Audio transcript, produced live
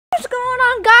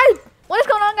What is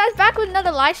going on, guys? Back with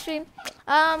another live stream.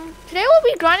 Today we'll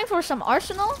be grinding for some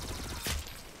Arsenal.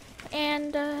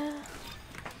 And,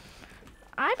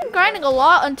 I've been grinding a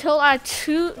lot until I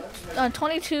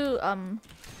 22,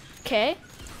 K.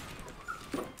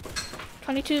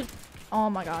 22, oh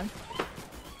my god.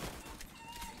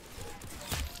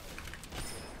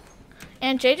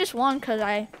 And Jay just won because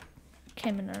I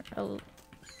came in a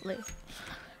late.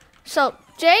 So,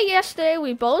 Jay, yesterday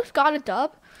we both got a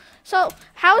dub. So,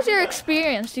 how's your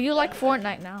experience? Do you like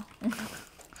FORTNITE now?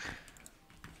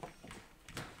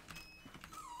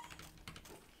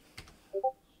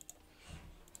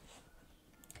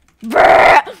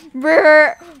 Brr,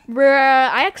 brr, brr.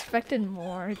 I expected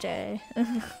more, Jay.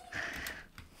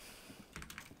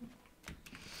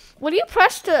 What do you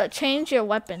press to change your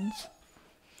weapons?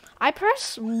 I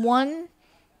press 1.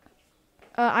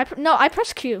 I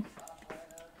press Q.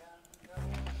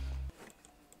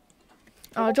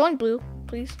 Join blue,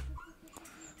 please.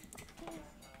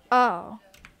 Oh.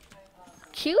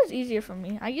 Q is easier for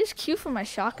me. I use Q for my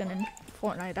shotgun in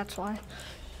FORTNITE, that's why.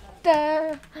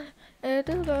 Ah!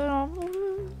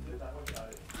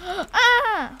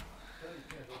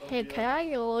 Hey,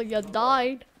 Kyle, you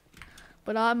died.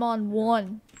 But I'm on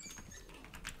 1.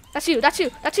 That's you, that's you,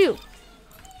 that's you.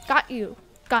 Got you.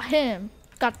 Got him.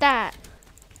 Got that.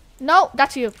 No,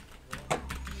 that's you.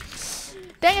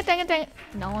 Dang it, dang it, dang it.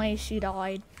 Nice, she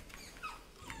died.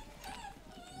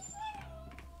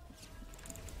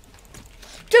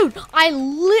 Dude, I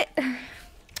lit.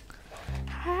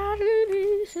 How did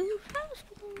he so fast?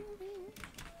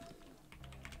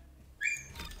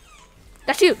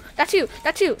 That's you. That's you.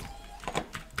 That's you.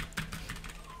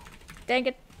 Dang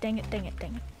it, dang it, dang it,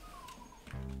 dang it.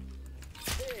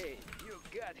 Hey, you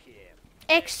got him.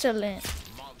 Excellent.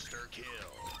 Monster kill.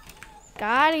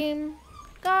 Got him.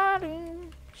 Got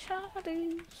him.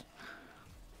 Shotties.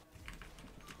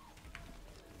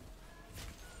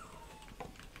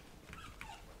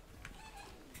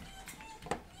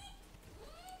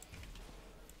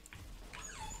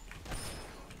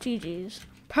 GG's.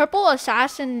 Purple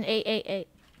Assassin 888.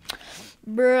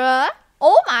 Bruh.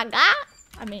 Oh my god.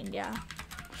 I mean, yeah.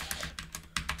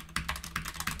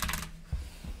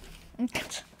 Dun,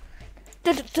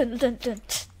 dun, dun, dun, dun.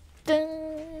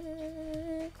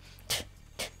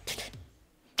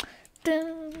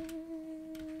 Dun,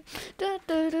 dun, dun,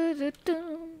 dun, dun,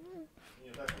 dun.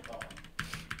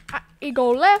 You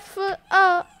go left foot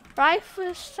up, right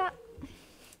foot side.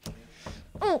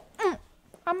 I'm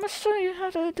gonna show you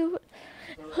how to do it.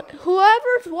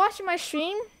 Whoever's watching my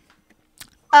stream,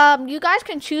 you guys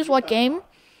can choose what game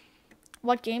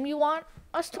you want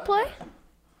us to play.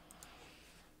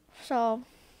 So,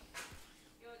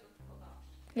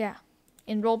 yeah,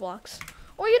 in Roblox,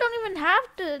 or you don't even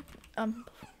have to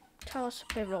tell us to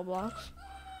play Roblox.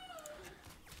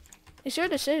 It's your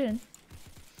decision.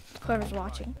 Whoever's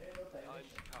watching.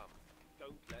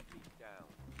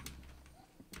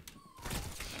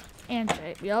 And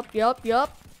Jay. Yup.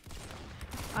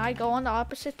 I go on the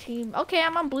opposite team. Okay,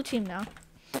 I'm on blue team now.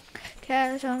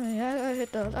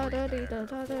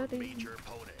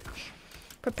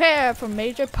 Prepare for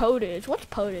major potage. What's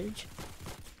potage?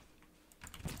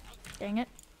 Dang it.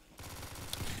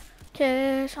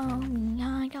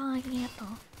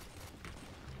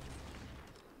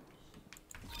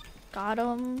 Got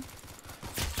him.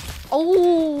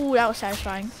 Oh, that was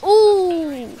satisfying.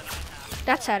 Ooh,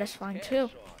 that's satisfying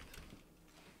too.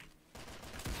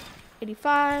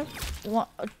 85. One,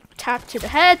 tap to the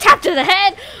head. Tap to the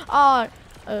head. Oh,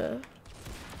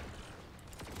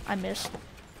 I missed.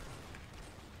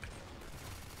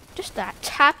 Just that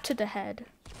tap to the head.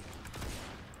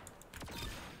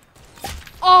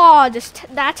 Oh, just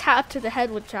that tap to the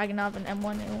head with Dragunov and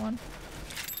M1A1.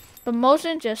 But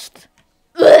Mosin just.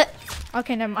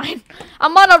 Okay, never mind.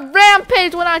 I'm on a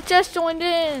rampage when I just joined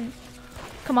in.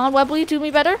 Come on, Webley, do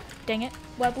me better. Dang it,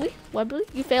 Webley,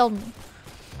 you failed me.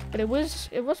 But it was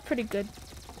pretty good.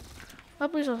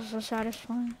 Webley's also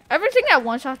satisfying. Everything at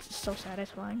one shot is so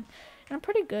satisfying. And I'm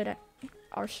pretty good at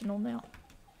Arsenal now.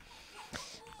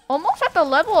 Almost at the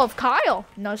level of Kyle.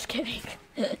 No, just kidding.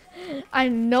 I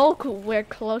know we're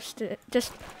close to it.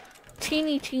 Just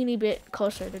teeny bit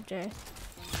closer to Jay.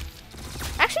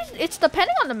 Actually, it's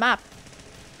depending on the map.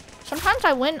 Sometimes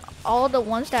I win all the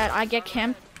ones that I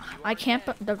camp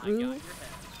the roof.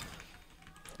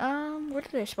 Where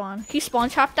did they spawn? He spawn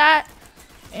trapped that.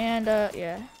 And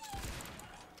yeah.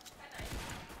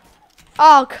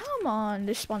 Oh, come on.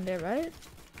 They spawned there, right?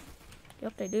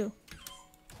 Yep, they do.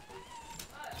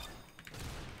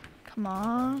 Come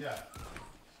on.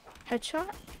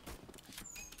 Headshot.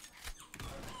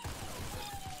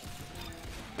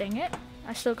 Dang it.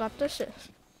 I still got the assist.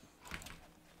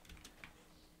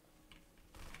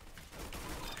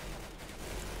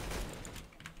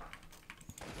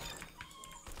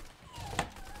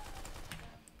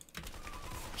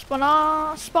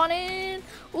 Spawn in.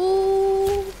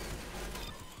 Ooh.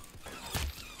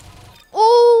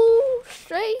 Ooh,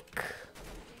 strike.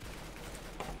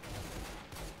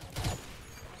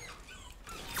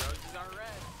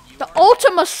 The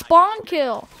ultimate spawn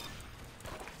kill.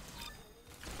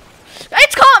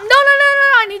 It's calm. No,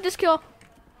 I need this kill.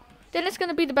 Then it's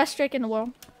gonna be the best strike in the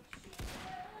world.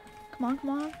 Come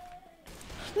on.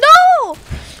 No!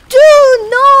 Dude,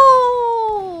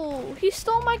 no! He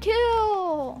stole my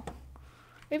kill.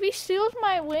 If he steals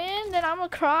my win, then I'm gonna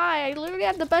cry. I literally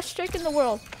have the best streak in the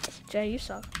world. Jay, you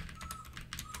suck.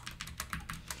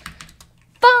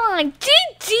 Fine,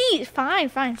 GG.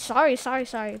 Fine. Sorry.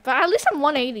 But at least I'm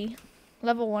 180.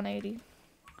 Level 180.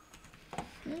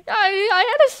 I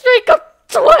had a streak of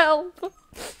 12.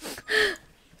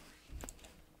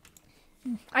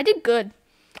 I did good.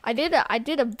 I did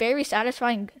a very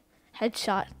satisfying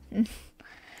headshot.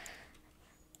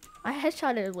 I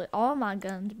headshotted with all my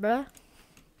guns, bruh.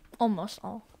 Almost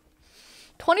all.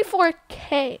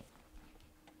 24K.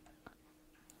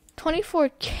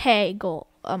 24K goal.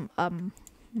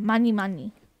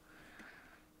 Money.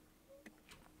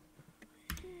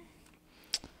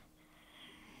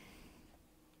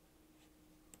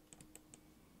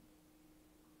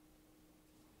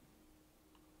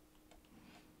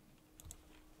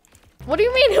 What do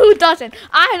you mean who doesn't?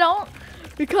 I don't.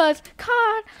 Because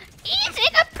COD is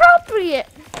inappropriate.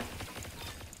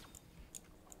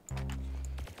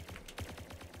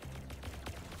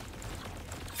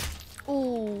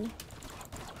 Ooh.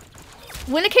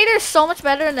 Windicator is so much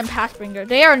better than Pathbringer.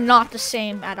 They are not the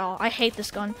same at all. I hate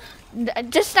this gun.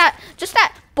 Just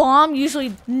that bomb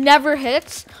usually never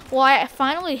hits. Well, I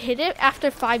finally hit it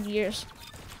after 5 years.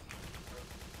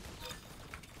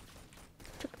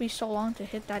 Took me so long to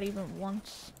hit that even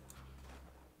once.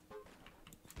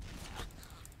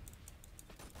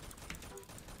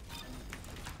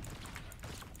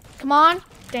 Come on.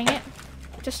 Dang it.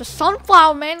 Just a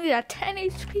sunflower, man. He's at 10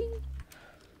 HP.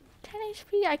 10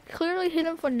 HP. I clearly hit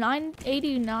him for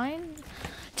 989.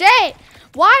 Jay,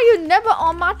 why are you never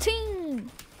on my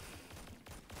team?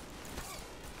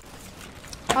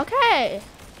 Okay.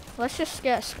 Let's just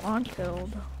get spawn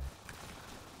killed.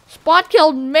 Spawn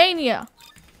killed mania.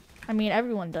 I mean,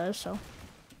 everyone does, so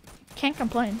can't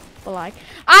complain. But like,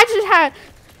 I just had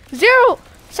 0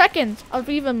 seconds of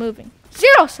even moving.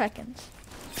 0 seconds.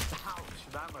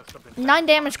 9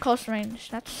 damage close range.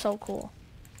 That's so cool.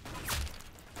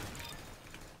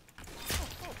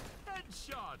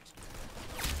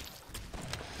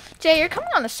 Jay, you're coming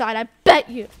on the side. I bet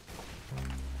you.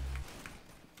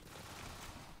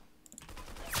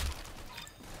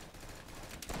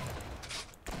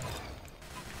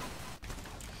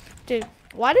 Dude,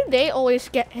 why do they always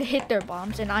hit their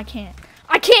bombs and I can't?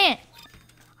 I can't!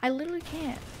 I literally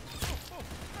can't.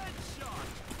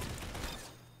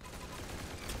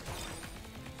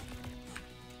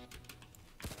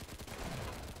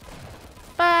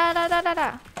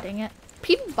 Ba-da-da-da-da. Dang it.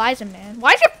 People buys him, man.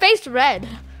 Why is your face red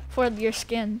for your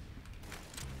skin?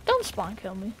 Don't spawn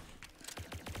kill me.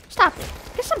 Stop it.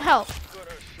 Get some help.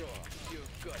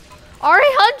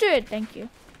 R800. Thank you.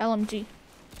 LMG.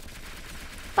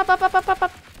 Pop.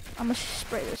 I'm gonna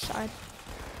spray this side.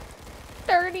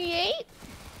 38.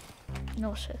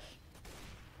 No assist.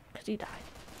 Because he died.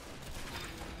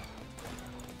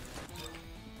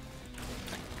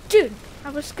 Dude, I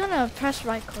was gonna press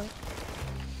right click.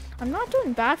 I'm not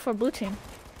doing bad for blue team.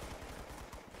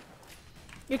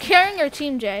 You're carrying your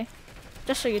team, Jay.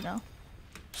 Just so you know.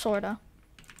 Sorta.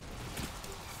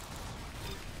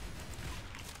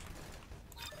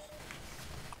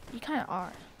 You kinda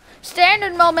are.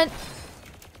 Standard moment.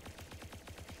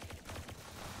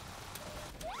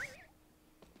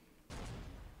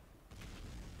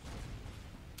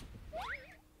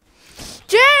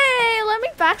 Jay, let me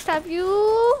backstab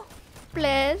you.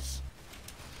 Please.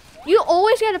 You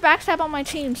always get a backstab on my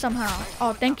team somehow.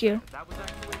 Oh, thank you.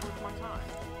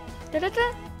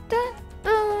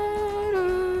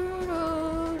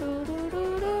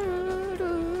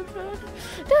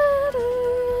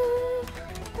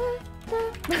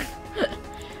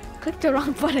 Click the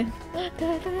wrong button.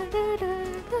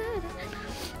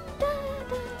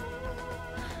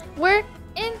 We're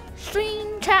in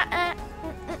stream chat.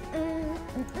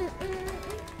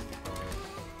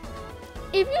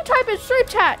 If you type in stream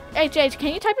chat, hey Jay,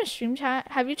 can you type in stream chat?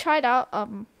 Have you tried out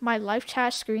my live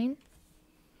chat screen?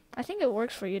 I think it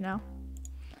works for you now.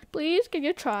 Please, can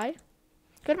you try?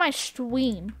 Go to my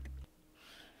stream.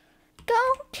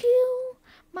 Go to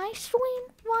my stream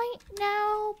right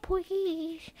now,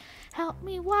 please. Help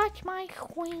me watch my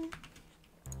queen.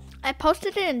 I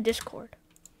posted it in Discord.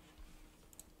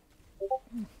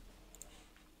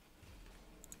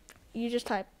 You just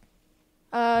type.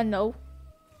 No.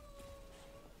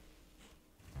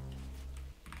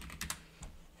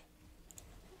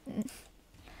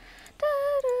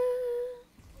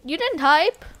 You didn't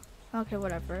type? Okay,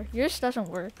 whatever. Yours doesn't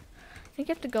work. I think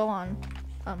you have to go on,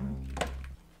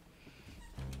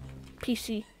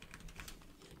 PC.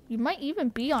 You might even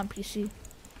be on PC.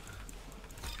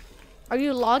 Are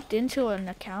you logged into an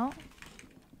account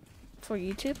for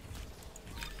YouTube?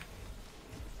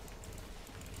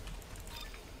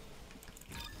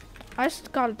 I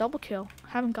just got a double kill.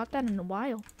 Haven't got that in a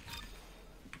while.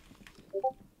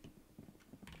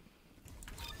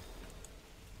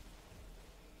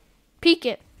 Peek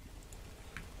it.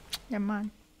 Never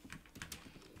mind.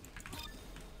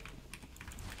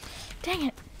 Dang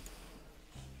it.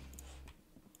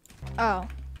 Oh.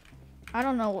 I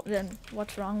don't know then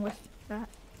what's wrong with that.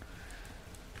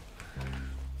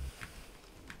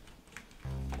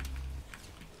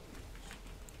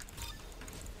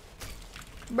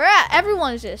 Bruh,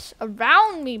 everyone's just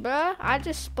around me, bruh. I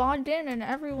just spawned in and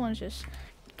everyone's just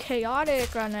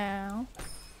chaotic right now.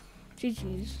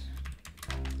 GG's.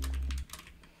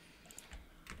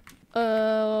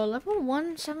 Level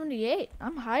 178.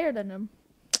 I'm higher than him.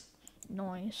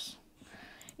 Nice.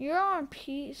 You're on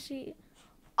PC.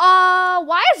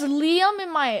 Why is Liam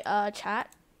in my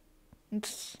chat?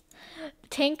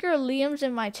 Tanker Liam's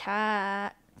in my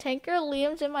chat. Tanker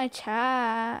Liam's in my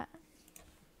chat.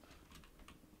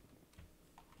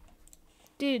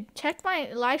 Dude, check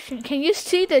my live stream. Can you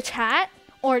see the chat?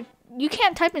 Or you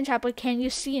can't type in chat, but can you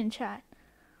see in chat?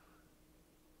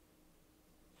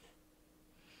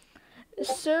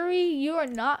 Surrey, you are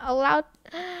not allowed.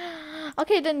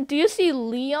 Okay, then do you see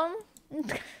Liam?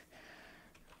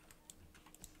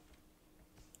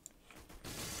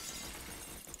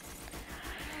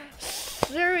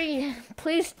 Surrey,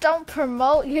 please don't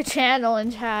promote your channel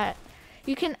in chat.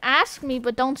 You can ask me,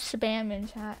 but don't spam in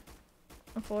chat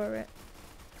for it.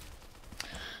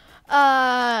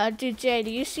 Dude, Jay,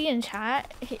 do you see in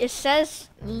chat? It says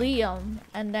Liam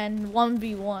and then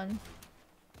 1v1.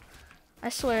 I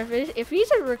swear, if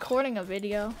he's recording a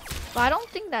video, but I don't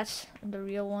think that's the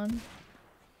real one.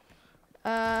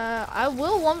 I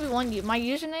will 1v1 you. My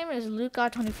username is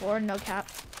Luca24, no cap.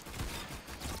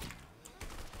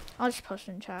 I'll just post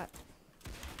it in chat.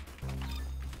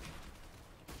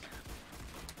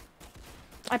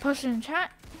 I posted in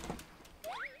chat.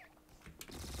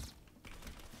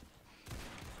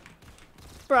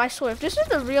 Bro, I swear, if this is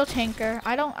the real tanker,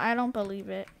 I don't believe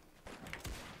it.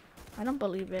 I don't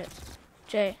believe it.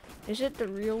 Jay, is it the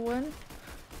real one?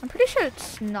 I'm pretty sure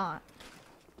it's not.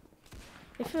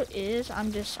 If it is,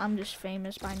 I'm just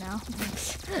famous by now.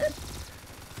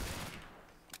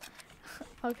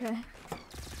 Okay.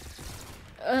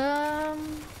 Wow,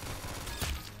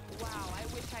 I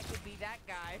wish I could be that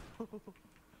guy.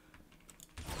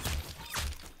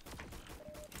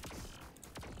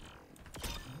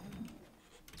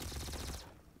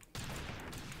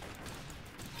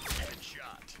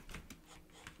 Headshot.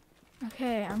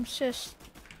 Okay, I'm just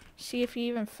see if he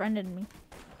even friended me.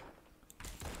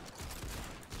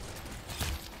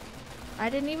 I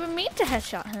didn't even mean to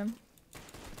headshot him.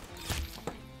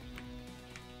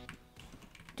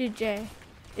 Dude, Jay,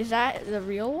 is that the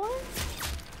real one?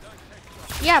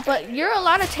 Yeah, but you're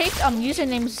allowed to take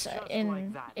usernames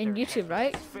in YouTube,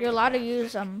 right? You're allowed to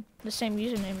use the same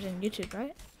usernames in YouTube,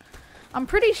 right? I'm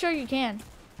pretty sure you can.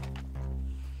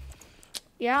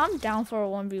 Yeah, I'm down for a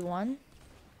 1v1.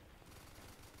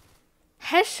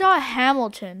 Headshot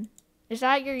Hamilton. Is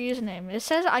that your username? It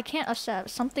says I can't accept.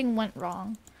 Something went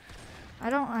wrong. I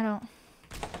don't.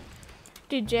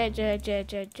 Dude, J.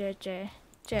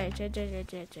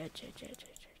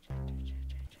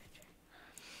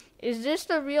 Is this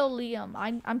the real Liam?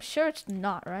 I'm sure it's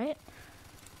not, right?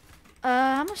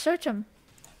 I'm gonna search him.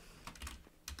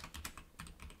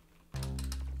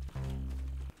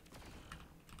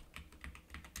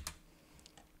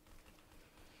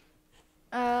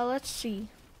 Let's see.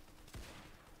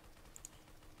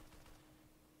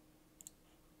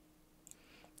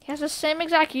 He has the same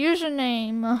exact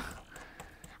username.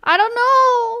 I don't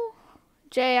know.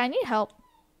 Jay, I need help.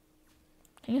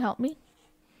 Can you help me?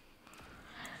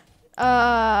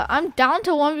 I'm down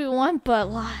to 1v1, but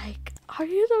like, are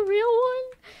you the real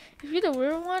one? If you're the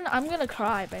real one, I'm gonna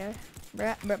cry, bear.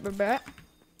 Good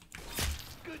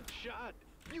shot.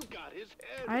 You got his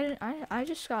head. I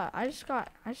just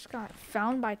got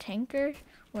found by Tanker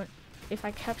when if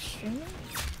I kept streaming.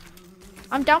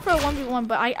 I'm down for a 1v1,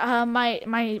 but my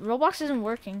Roblox isn't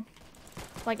working.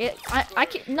 Like I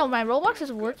can't, no, my Roblox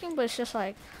is working, but it's just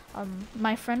like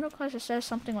my friend request, it says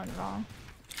something went wrong.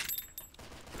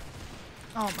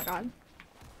 Oh my god.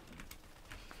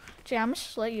 Jay, I'm gonna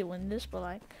just let you win this, but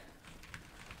like,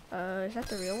 is that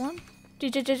the real one?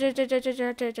 J.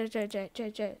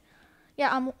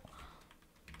 Yeah, I'm.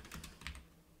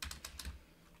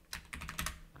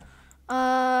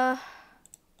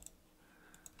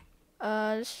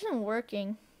 This isn't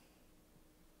working.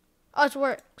 Oh, it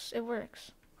works. It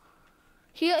works.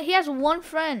 He has one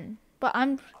friend, but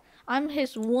I'm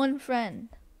his one friend.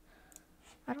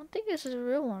 I don't think this is a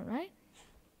real one, right?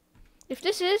 If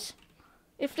this is.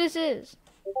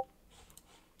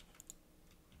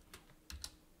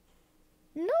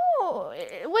 No,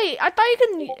 wait. I thought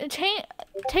you can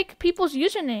take people's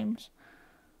usernames.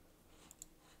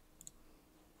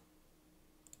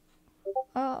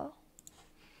 Oh.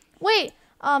 Wait.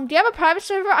 Do you have a private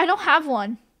server? I don't have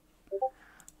one.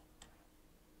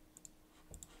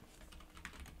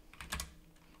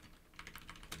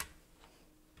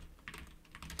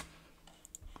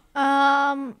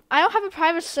 I don't have a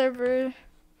private server.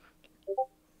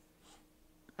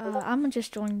 I'm gonna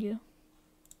just join you.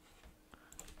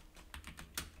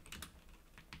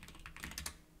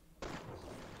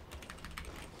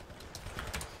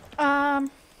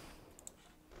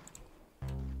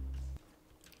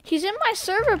 He's in my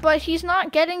server, but he's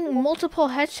not getting multiple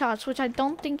headshots, which I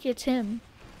don't think it's him.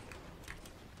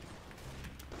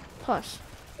 Plus,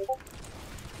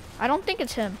 I don't think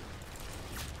it's him.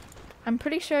 I'm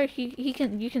pretty sure you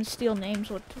can steal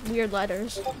names with weird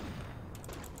letters.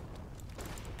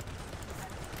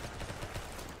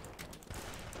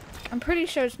 I'm pretty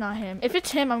sure it's not him. If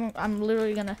it's him, I'm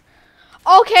literally gonna.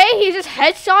 Okay, he just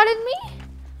headshotted me.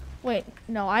 Wait,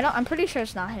 no, I don't. I'm pretty sure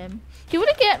it's not him. He would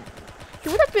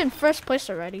have been first place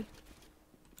already.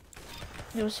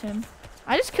 It was him.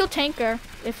 I just killed Tanker.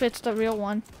 If it's the real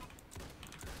one.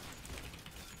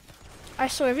 I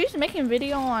swear, if he's making a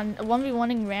video on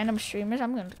 1v1ing random streamers,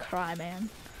 I'm gonna cry, man.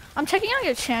 I'm checking out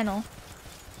your channel.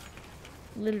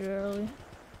 Literally.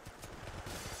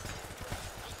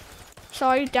 So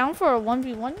are you down for a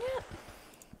 1v1 yet?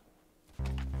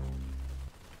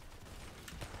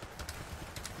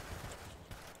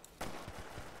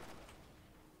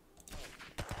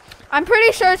 I'm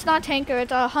pretty sure it's not Tanker.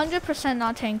 It's 100%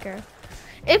 not Tanker.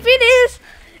 If it is,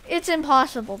 it's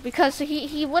impossible because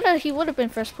he would have been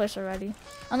first place already,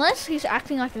 unless he's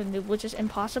acting like a noob, which is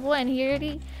impossible. And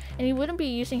he wouldn't be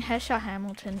using Headshot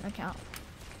Hamilton account,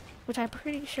 which I'm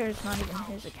pretty sure is not even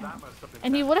his account.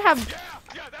 And he would have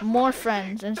more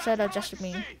friends instead of just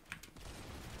me.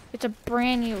 It's a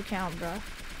brand new account, bro.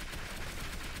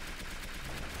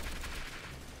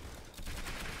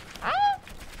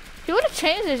 He would have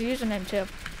changed his username too.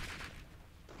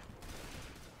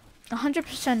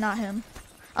 100% not him.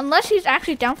 Unless he's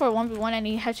actually down for a 1v1 and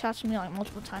he headshots me like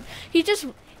multiple times. He just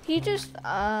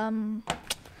didn't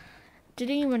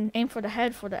even aim for the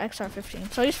head for the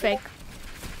XR-15. So he's fake.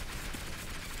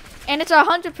 And it's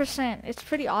 100%. It's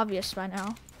pretty obvious by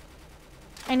now.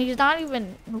 And he's not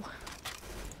even.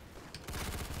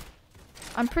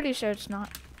 I'm pretty sure it's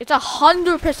not. It's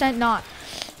 100% not.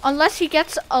 Unless he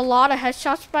gets a lot of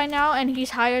headshots by now and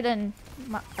he's higher than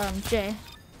Jay,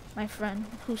 my friend,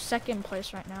 who's second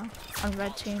place right now on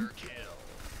red team.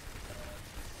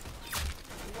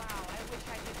 Wow, I wish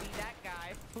I could be that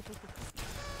guy.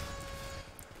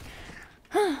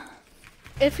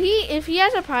 If he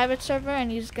has a private server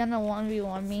and he's gonna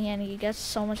 1v1 me and he gets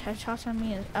so much headshots on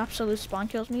me and absolute spawn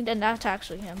kills me, then that's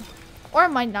actually him. Or it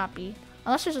might not be.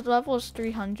 Unless his level is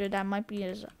 300, that might be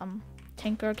his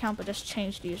Tanker account, but just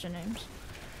changed usernames.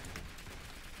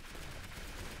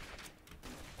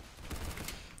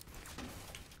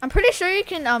 I'm pretty sure you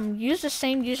can use the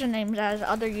same usernames as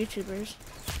other YouTubers.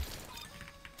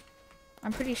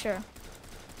 I'm pretty sure.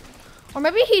 Or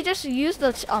maybe he just used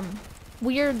the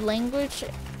weird language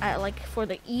like for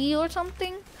the E or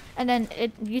something, and then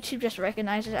YouTube just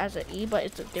recognizes it as an E, but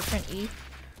it's a different E,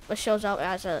 but shows up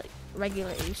as a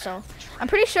regular E. So I'm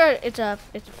pretty sure it's a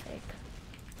fake.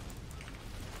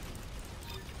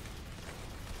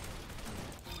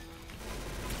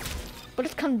 But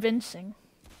it's convincing.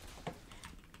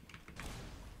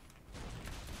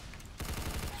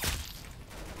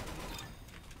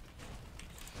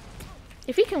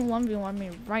 If he can 1v1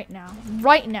 me right now,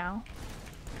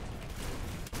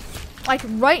 like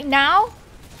right now,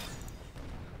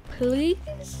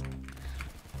 please.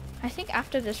 I think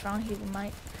after this round he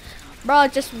might. Bro,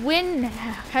 just win,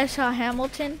 Headshot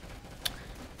Hamilton.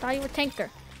 Thought you were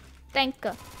Tanker.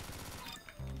 Tanker.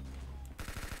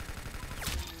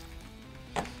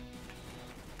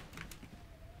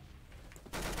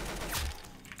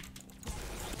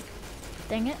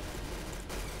 Dang it.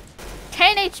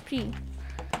 10 HP.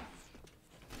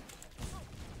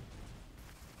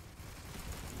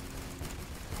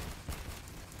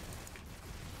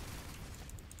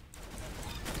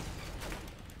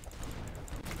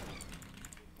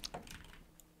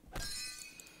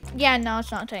 Yeah, no,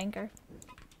 it's not Tanker.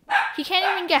 He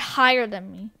can't even get higher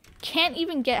than me. Can't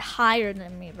even get higher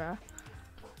than me, bro.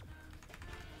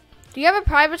 Do you have a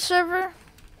private server?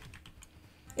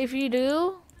 If you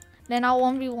do, then I'll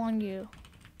 1v1 you.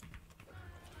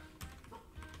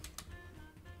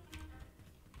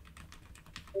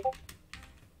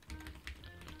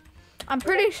 I'm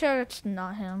pretty sure it's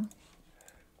not him.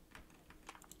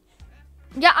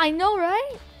 Yeah, I know,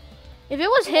 right? If it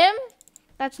was him,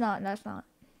 that's not.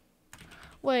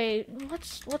 Wait,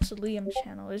 what's Liam's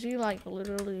channel? Is he like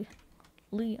literally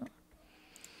Liam?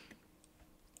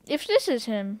 If this is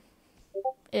him,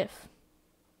 if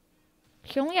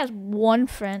he only has one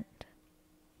friend,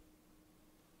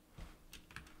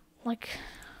 like,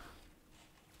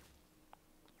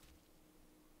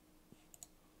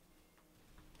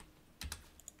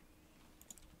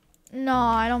 no,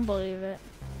 I don't believe it.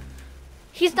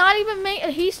 He's not even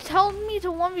he's telling me to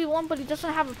 1v1, but he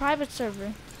doesn't have a private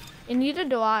server. And neither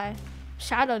do I.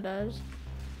 Shadow does.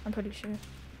 I'm pretty sure.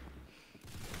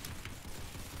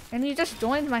 And he just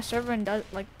joins my server and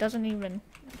doesn't even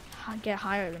get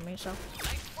higher than me, so.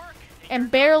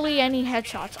 And barely any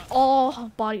headshots.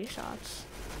 All body shots.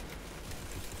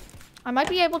 I might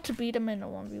be able to beat him in a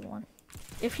 1v1.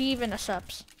 If he even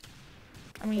accepts.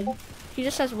 I mean, he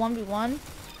just says 1v1.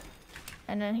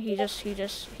 And then he just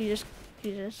disappears.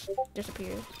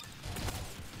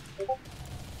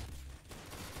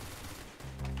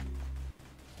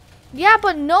 Yeah,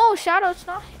 but no, Shadow, it's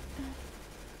not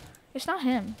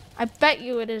him. I bet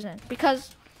you it isn't,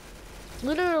 because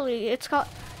literally it's called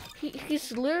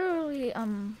he's literally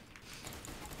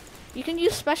you can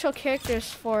use special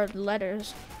characters for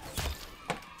letters,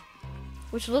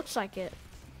 which looks like it.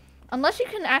 Unless you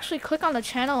can actually click on the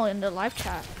channel in the live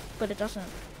chat, but it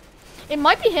doesn't. It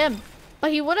might be him,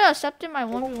 but he would have accepted my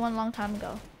 1v1 long time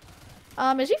ago.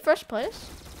 Is he first place?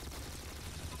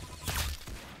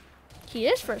 He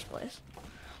is first place.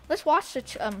 Let's watch the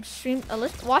stream.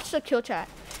 Let's watch the kill chat.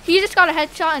 He just got a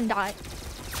headshot and died.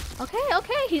 Okay,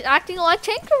 he's acting like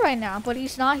Tanker right now, but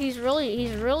he's not. He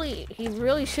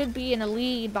really should be in a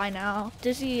lead by now.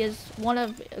 Dizzy is one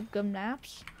of good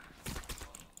maps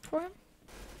for him.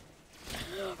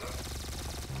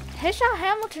 Headshot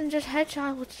Hamilton just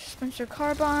headshot with Spencer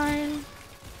Carbine.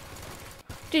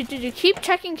 Dude, keep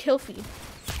checking kill feed.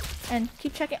 And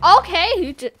keep checking.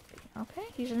 Okay, okay,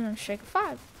 he's in a shake of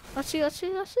 5. Let's see.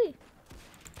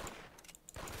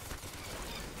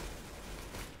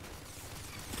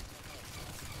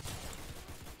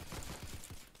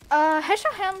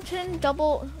 Headshot Hamilton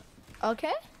double.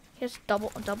 Okay, his double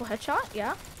headshot.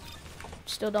 Yeah.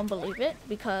 Still don't believe it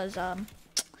because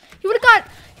he would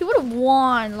have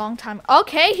won a long time.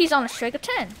 Okay, he's on a streak of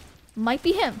 10. Might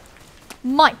be him.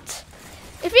 Might.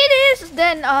 If it is,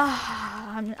 then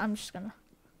I'm just gonna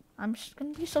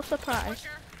be so surprised.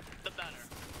 The better.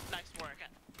 Nice work.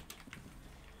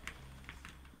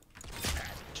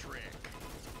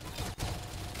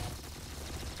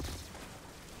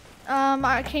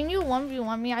 Can you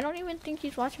 1v1 me? I don't even think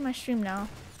he's watching my stream now.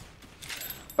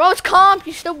 Bro, it's comp.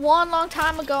 You still won a long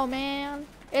time ago, man.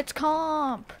 It's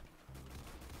comp.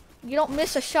 You don't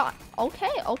miss a shot.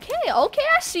 Okay. I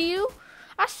see you.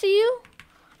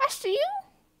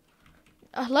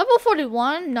 Level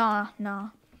 41? Nah.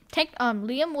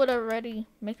 Liam would already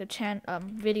make a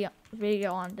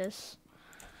video on this.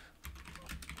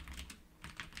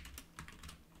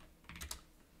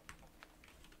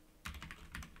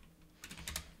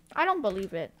 I don't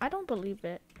believe it.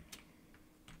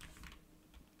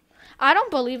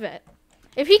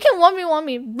 If he can 1v1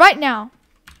 me right now.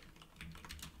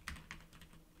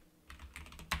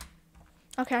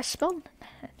 Okay, I spelled it.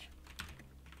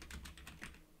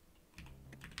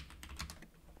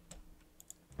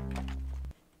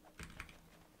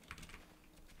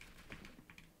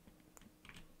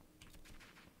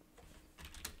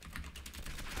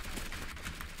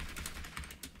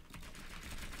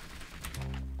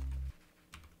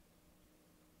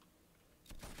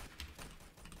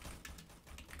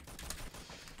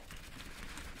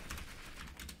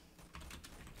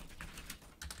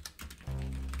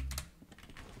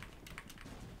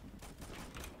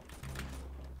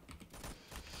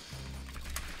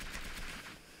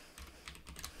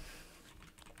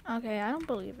 Okay, I don't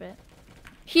believe it.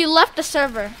 He left the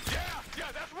server.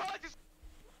 Yeah, that's what I just.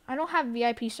 I don't have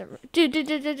VIP server. Dude. Who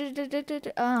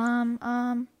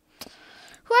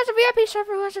has a VIP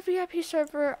server?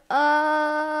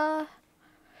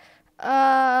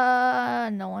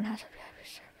 No one has a VIP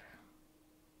server.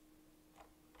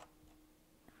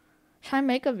 Should I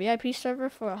make a VIP server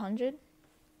for 100?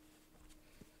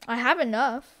 I have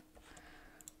enough.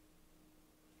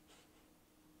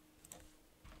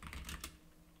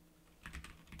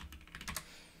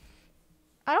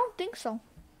 I don't think so.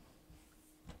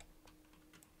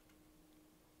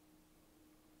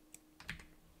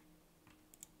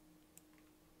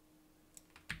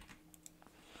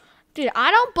 Dude,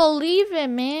 I don't believe it,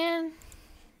 man.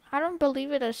 I don't believe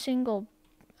it a single.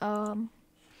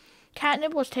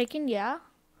 Catnip was taken, yeah.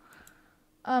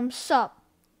 Sup.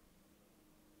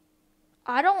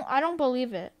 I don't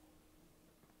believe it.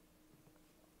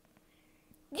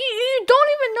 You don't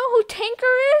even know who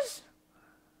Tanker is?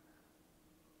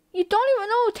 You don't even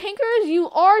know who Tanker is? You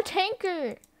are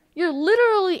Tanker. You're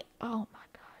literally... Oh my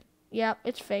god. Yep,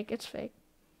 it's fake. It's fake.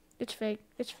 It's fake.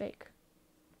 It's fake.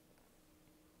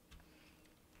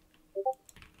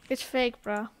 It's fake,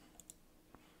 bro.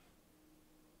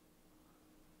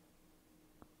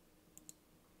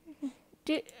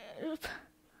 Dude,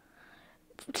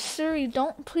 Siri,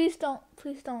 please don't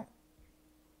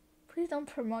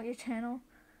promote your channel.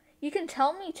 You can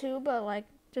tell me to, but like,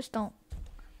 just don't.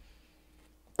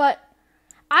 But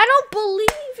I don't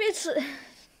believe it's.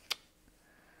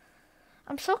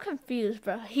 I'm so confused,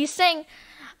 bro. He's saying,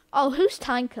 "Oh, who's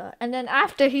Tanka?" And then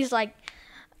after he's like,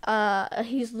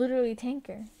 he's literally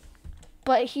Tanker.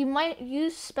 But he might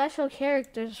use special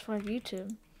characters for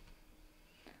YouTube.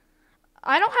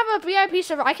 I don't have a VIP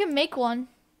server. I can make one.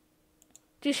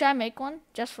 Should I make one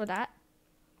just for that?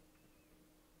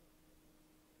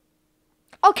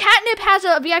 Oh, Catnip has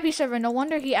a VIP server. No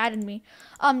wonder he added me.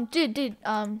 Liam,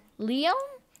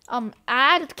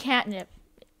 add Catnip.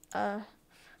 I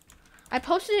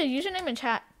posted a username in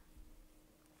chat.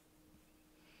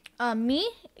 Me?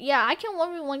 Yeah, I can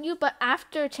 1v1 you, but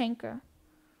after Tanker.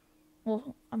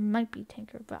 Well, I might be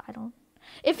Tanker, but I don't.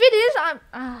 If it is,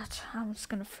 I'm just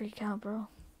gonna freak out, bro.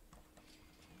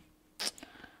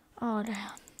 Oh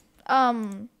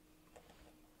damn.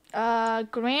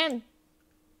 Grant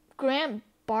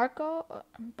Barkow.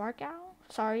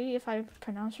 Sorry if I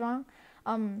pronounced wrong.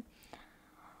 Can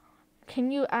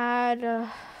you add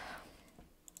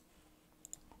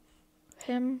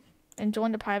him and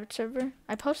join the private server?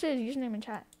 I posted his username in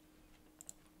chat.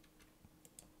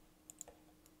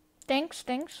 Thanks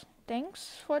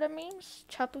for the memes,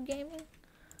 Chapu Gaming.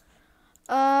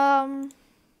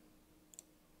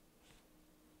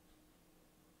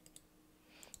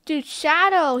 Dude,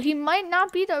 Shadow, he might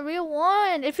not be the real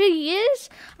one. If he is,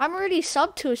 I'm already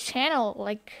subbed to his channel,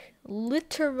 like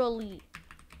literally.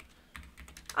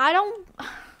 I don't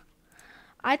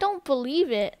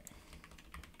believe it.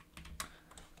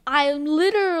 I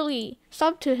literally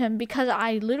subbed to him because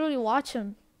I literally watch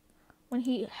him when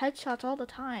he headshots all the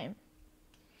time.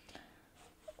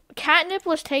 Catnip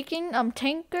was taken.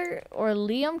 Tanker or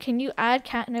Liam, can you add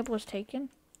Catnip was taken?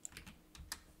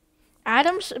 Add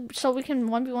him so we can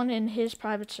 1v1 in his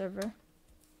private server.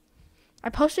 I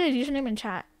posted his username in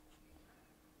chat.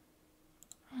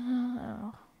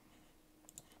 Oh.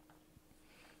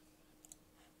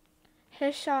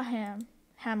 Hishaw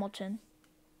Hamilton.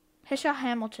 Hishaw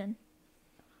Hamilton.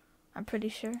 I'm pretty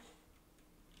sure.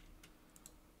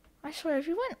 I swear, if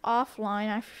he went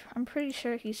offline, I'm pretty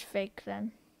sure he's fake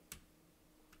then.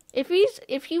 If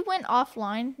he went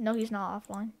offline, no, he's not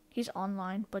offline. He's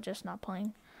online, but just not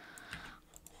playing.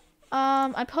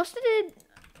 I posted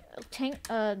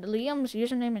Liam's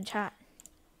username in chat.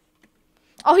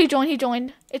 Oh, he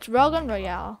joined. It's Railgun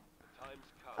Royale.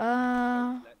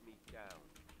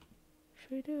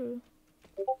 Should we do?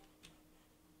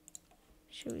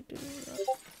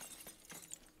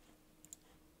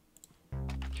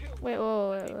 Wait.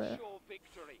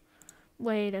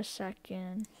 Wait a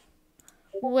second.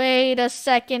 If he's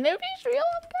real,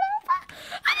 I'm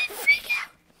gonna freak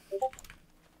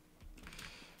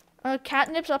out.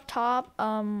 Catnip's up top.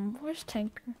 Where's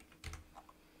Tanker?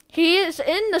 He is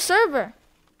in the server.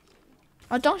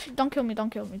 Oh, don't kill me. Don't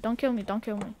kill me.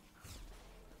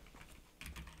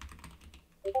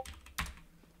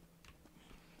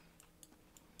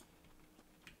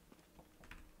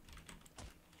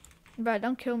 Bro,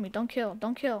 don't kill me. Don't kill.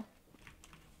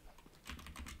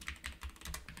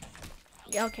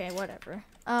 Yeah, okay, whatever.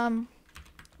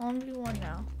 1v1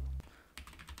 now.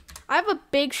 I have a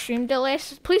big stream delay.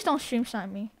 Please don't stream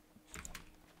sign me.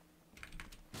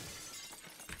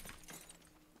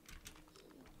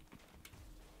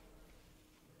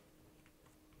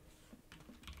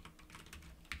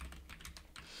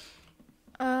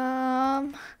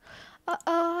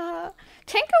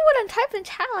 Tinker wouldn't type in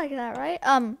chat like that, right?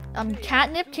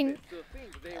 Catnip,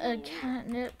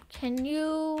 Catnip, can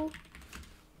you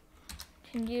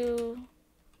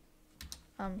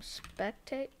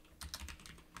spectate?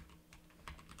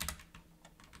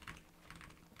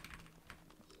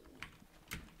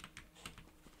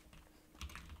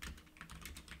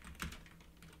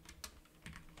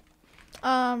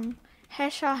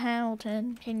 Headshot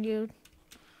Hamilton, can you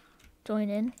join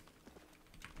in?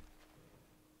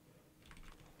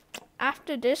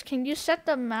 After this, can you set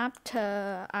the map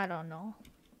to, I don't know,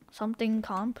 something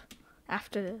comp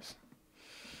after this?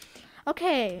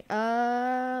 Okay,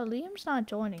 Liam's not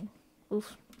joining.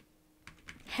 Oof.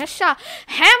 Headshot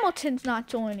Hamilton's not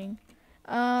joining.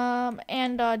 Did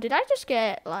I just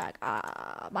get, like,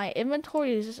 my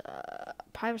inventory's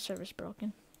private service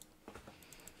broken?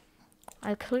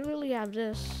 I clearly have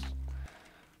this.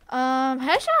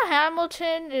 Headshot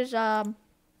Hamilton is,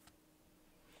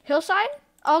 Hillside?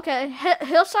 Okay,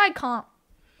 Hillside comp.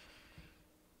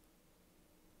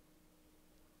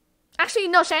 Actually,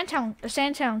 no, Sandtown. The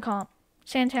Sandtown comp.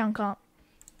 Sandtown comp.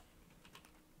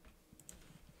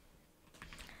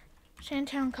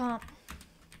 Sandtown comp.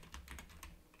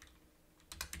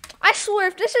 I swear,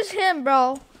 if this is him,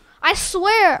 bro. I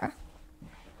swear.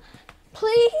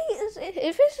 Please,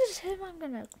 if this is him, I'm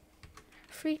gonna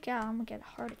freak out. I'm gonna get a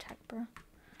heart attack, bro.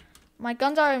 My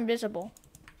guns are invisible.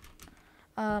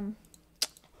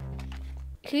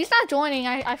 He's not joining.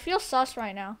 I feel sus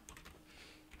right now.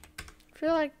 I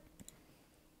feel like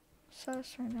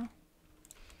sus right now.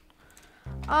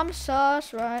 I'm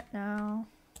sus right now.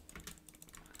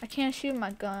 I can't shoot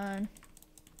my gun.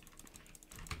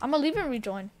 I'm gonna leave and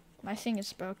rejoin. My thing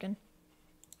is broken.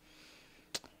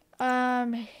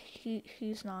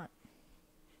 He's not.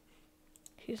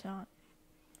 He's not.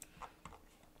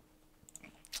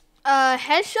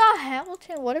 Headshot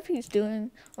Hamilton, what if he's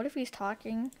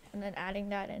talking and then adding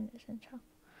that in his intro?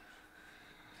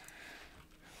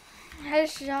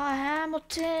 Headshot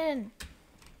Hamilton.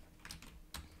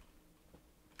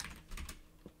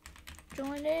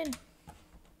 Join in.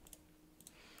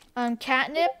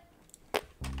 Catnip.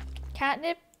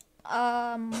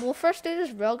 We'll first do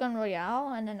this Railgun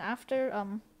Royale, and then after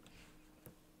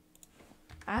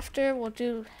we'll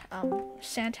do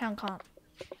Sandtown comp.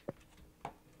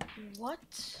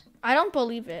 What? I don't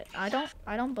believe it. I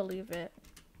don't believe it.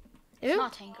 It's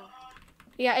not Tango.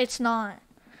 Yeah, it's not.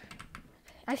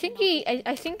 I think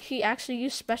he actually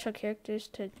used special characters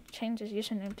to change his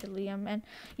username to Liam, and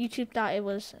YouTube thought it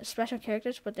was special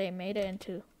characters, but they made it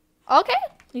into. Okay,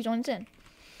 he joins in.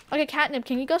 Okay, Catnip,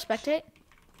 can you go spectate?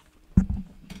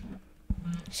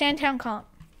 Sandtown comp.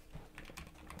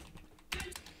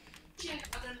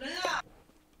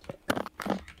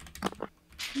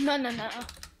 No.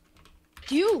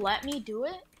 Do you let me do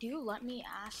it? Do you let me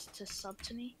ask to sub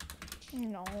to me?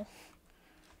 No.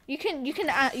 You can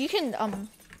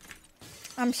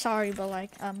I'm sorry, but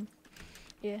like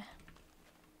yeah.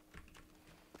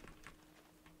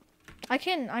 I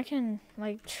can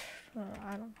like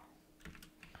I don't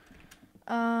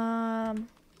know.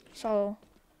 So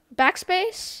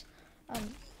backspace.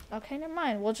 Okay, never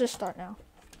mind. We'll just start now.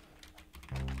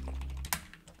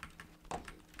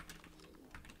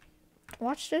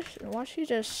 Watch this. Watch you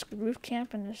just roof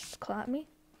camp and just clap me.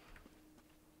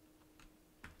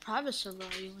 Private server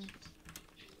are you in?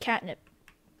 Catnip.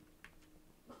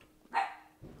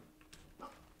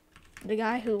 The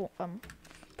guy who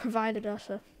provided us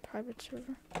a private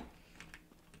server.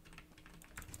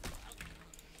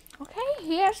 Okay,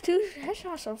 he has 2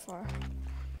 headshots so far.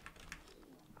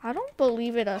 I don't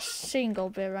believe it a single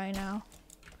bit right now.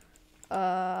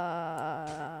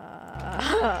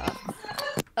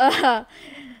 I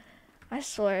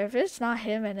swear, if it's not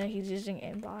him and then he's using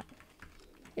aimbot.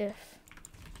 If.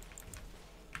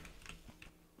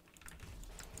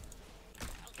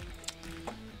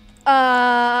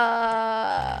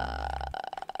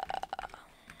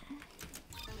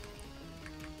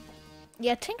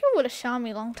 Yeah, Tinker would have shot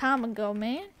me a long time ago,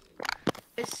 man.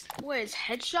 It's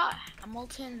Headshot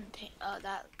Hamilton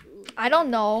that. I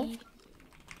don't know.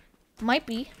 Might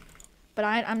be, but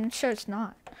I'm sure it's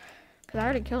not. Cause I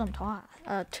already killed him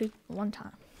one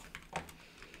time.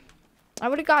 I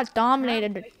would have got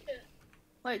dominated.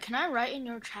 Wait, can I write in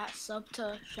your chat sub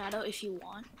to Shadow if you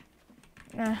want?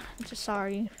 Just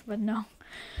sorry, but no.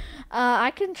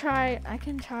 I can try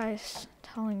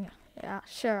telling you. Yeah,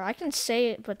 sure. I can say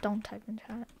it, but don't type in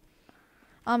chat.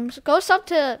 So go sub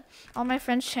to all my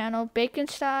friends' channel. Bacon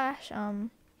Stash,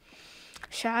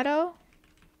 Shadow.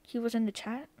 He was in the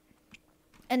chat.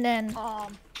 And then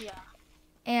yeah.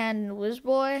 And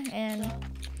Wizboy and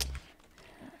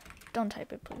don't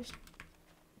type it, please.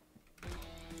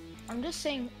 I'm just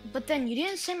saying, but then you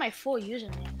didn't say my full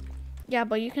username. Yeah,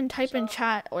 but you can type in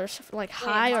chat or like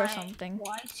hi or something.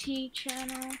 YT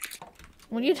channel.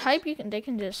 When you type, they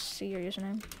can just see your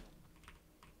username.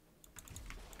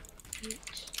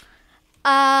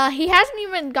 He hasn't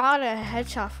even got a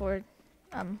headshot for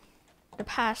the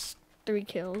past 3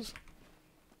 kills.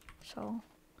 So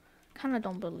kind of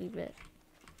don't believe it.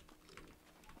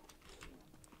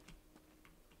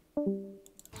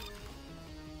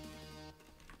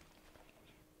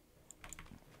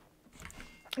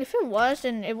 If it was,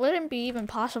 then it wouldn't be even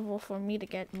possible for me to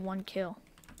get 1 kill.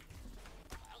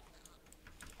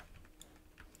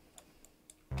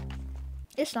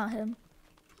 It's not him.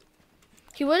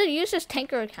 He would have used his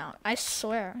tanker account. I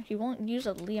swear. He won't use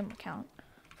a Liam account.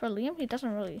 For Liam, he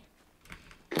doesn't really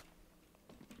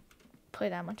play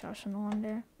that much Arsenal on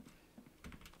there.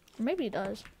 Maybe he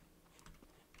does.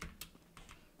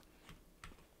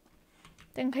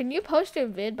 Then can you post your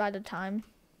vid by the time?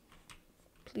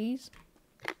 Please?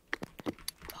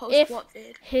 Post what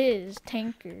vid? His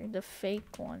tanker, the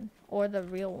fake one, or the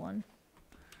real one.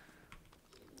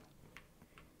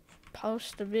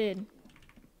 Post the vid.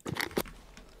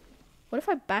 What if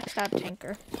I backstab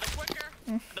tanker? The quicker,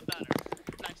 the better.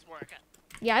 Nice work.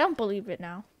 Yeah, I don't believe it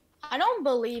now. I don't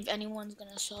believe anyone's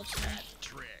gonna sub to me.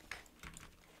 Trick.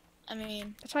 I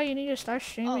mean, That's why you need to start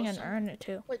streaming and so- earn it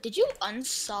too. wait, did you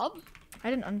unsub? I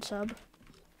didn't unsub.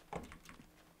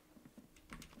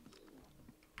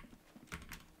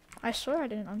 I swear I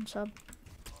didn't unsub.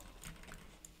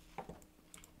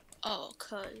 Oh,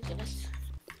 cause yes.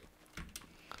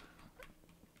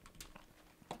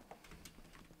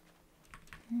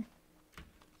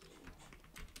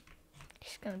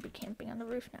 He's gonna be camping on the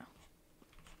roof now.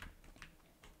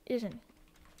 Isn't he?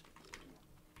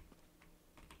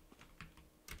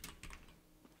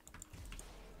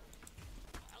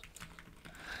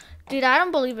 Dude, I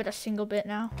don't believe it a single bit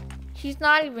now. He's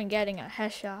not even getting a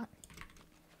headshot.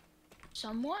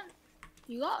 Someone?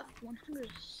 You got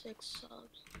 106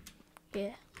 subs.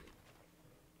 Yeah.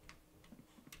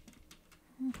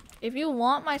 If you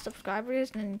want my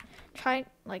subscribers, then try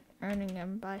like earning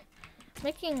them by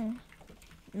making.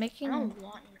 I don't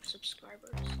want your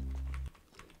subscribers.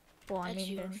 Well, I That's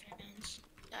mean, your then fans.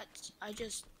 That's I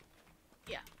just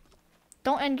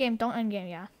don't end game. Don't end game.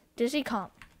 Yeah. Dizzy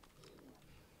comp.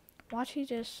 Watch, he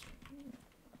just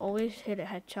always hit a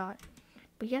headshot,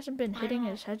 but he hasn't been hitting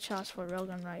his headshots for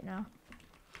railgun right now.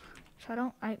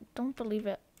 So I don't believe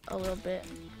it a little bit.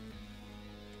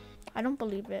 I don't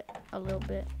believe it a little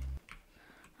bit.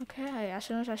 Okay, as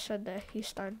soon as I said that, he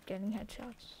started getting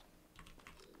headshots.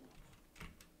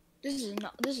 this is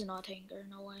not tanker,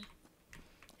 no way.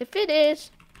 If it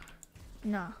is,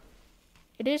 nah,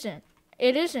 it isn't.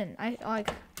 It isn't. I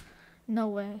like, no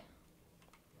way.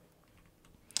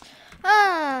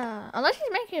 Unless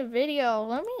he's making a video,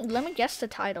 let me guess the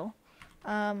title.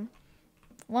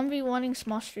 1v1ing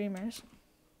small streamers,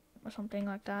 or something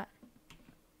like that.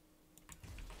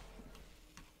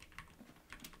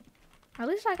 At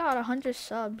least I got 100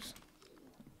 subs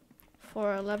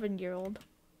for an 11-year-old.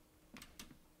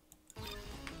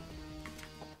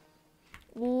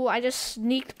 Ooh, I just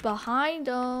sneaked behind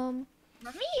him.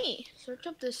 Let me search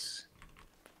up this.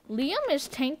 Liam is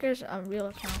Tanker's real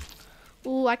account.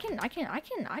 Ooh, I can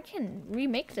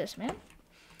remake this, man.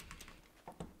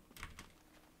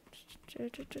 I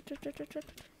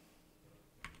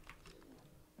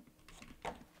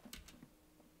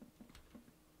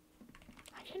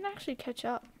can actually catch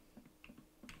up.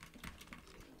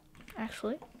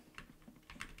 Actually,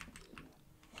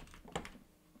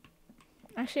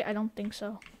 I don't think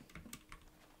so.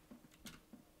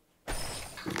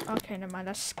 Okay, never mind.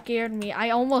 That scared me.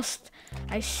 I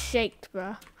shaked,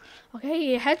 bruh. Okay,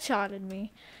 he headshotted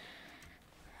me.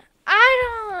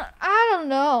 I don't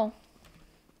know.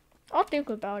 I'll think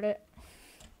about it.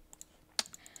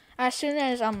 As soon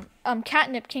as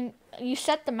Catnip, can you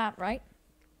set the map, right?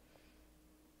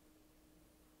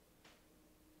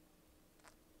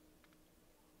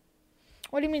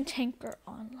 What do you mean Tanker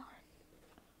online?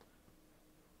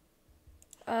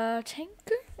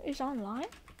 Tanker is online?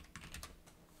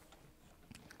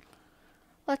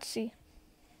 Let's see.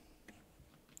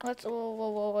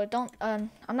 Whoa, don't, I'm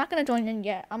not gonna join in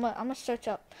yet. I'm gonna search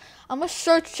up.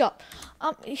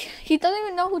 He doesn't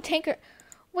even know who Tanker,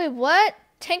 wait, what?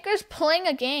 Tanker's playing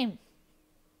a game.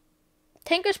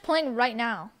 Tanker's playing right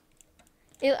now.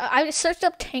 I searched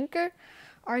up Tanker.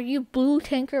 Are you blue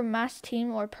Tanker mass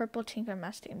team or purple Tanker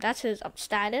mass team? That's his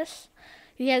status.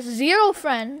 He has 0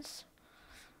 friends.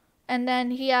 And then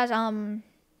he has, a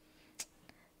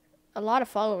lot of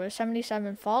followers,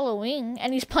 77 following,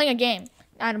 and he's playing a game.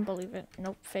 I don't believe it.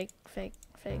 Nope, fake. But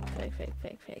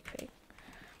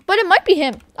it might be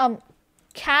him.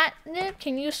 Catnip,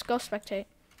 can you go spectate?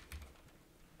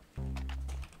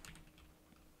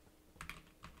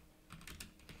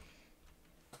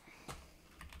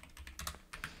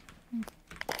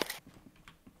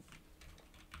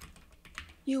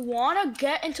 You wanna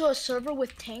get into a server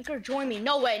with Tanker? Join me.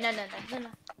 No way. No.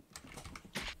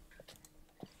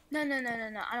 No.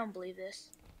 I don't believe this.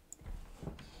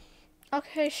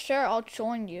 Okay, sure, I'll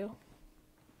join you.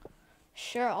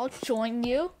 Sure, I'll join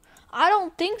you. I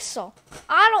don't think so.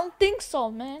 I don't think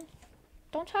so, man.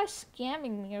 Don't try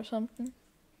scamming me or something.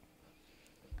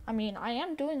 I mean, I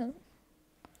am doing it.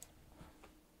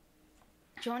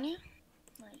 Join you?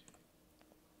 Wait.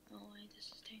 Oh wait, this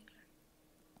is Tinker.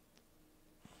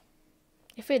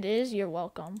 If it is, you're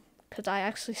welcome. Because I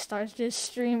actually started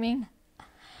streaming.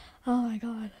 Oh my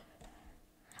god.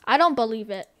 I don't believe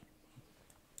it.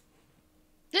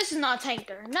 This is not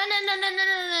Tinker. No.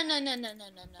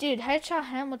 Dude, Headshot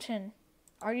Hamilton.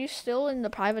 Are you still in the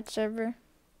private server?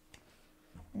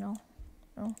 No.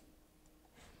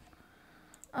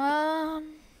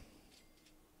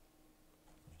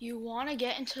 You want to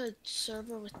get into a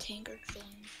server with Tinker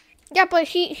thing? Yeah, but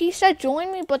he said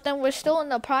join me, but then we're still in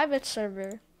the private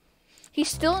server. He's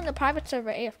still in the private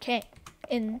server AFK.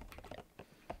 I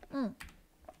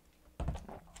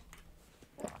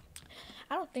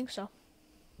don't think so.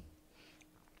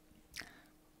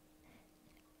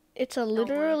 It's a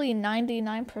literally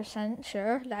 99%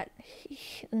 sure that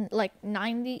like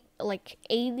 90, like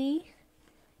 80,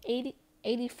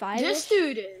 85. This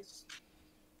dude is.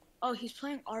 Oh, he's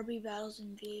playing RB battles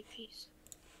and VAPs.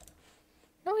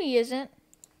 No, he isn't.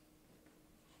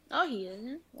 No, he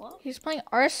isn't. What? He's playing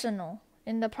Arsenal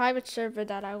in the private server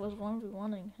that I was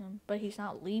 1v1ing him, but he's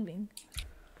not leaving.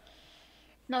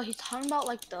 No, he's talking about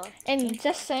like the. And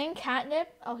just saying,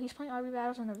 Catnip. Oh, he's playing RB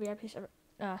battles on the VIP server.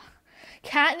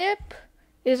 Catnip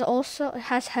is also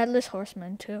has headless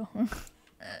horseman too.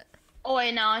 Oh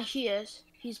wait, no, he is.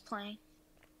 He's playing.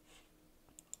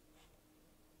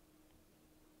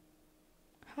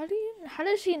 How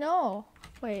does he know?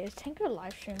 Wait, is Tinker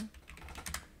live stream?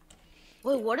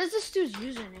 Wait, what is this dude's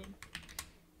username?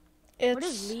 What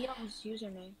is It's Liam's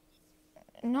username?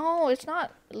 no, it's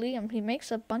not Liam. He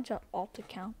makes a bunch of alt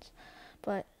accounts,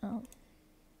 but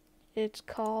it's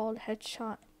called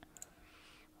Headshot.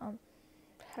 How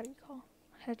do you call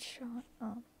it?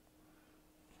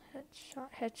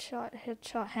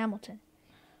 Headshot Hamilton.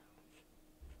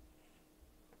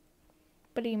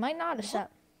 But he might not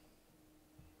accept.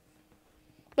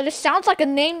 But it sounds like a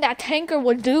name that Tanker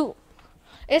would do.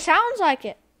 It sounds like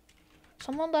it.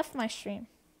 Someone left my stream.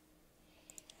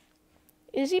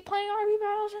 Is he playing RB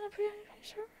battles in a PvP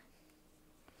server?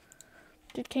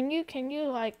 Dude, can you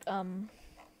like I'm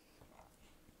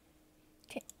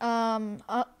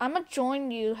gonna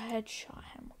join you, Headshot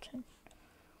Hamilton.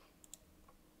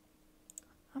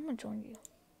 I'm gonna join you.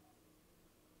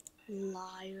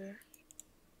 Liar.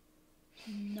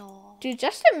 No. Dude,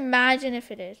 just imagine if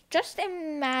it is. Just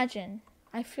imagine.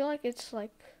 I feel like it's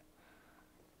like...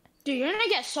 Dude, you're gonna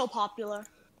get so popular.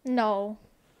 No.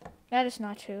 That is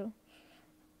not true.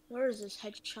 Where is this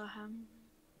Headshot Ham?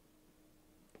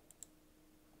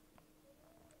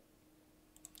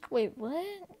 Wait,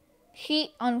 what?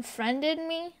 He unfriended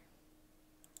me?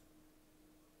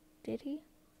 Did he?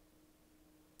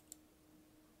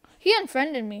 He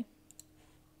unfriended me.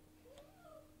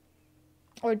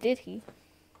 Or did he?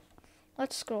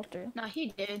 Let's scroll through. No, he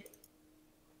did.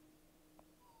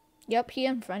 Yep, he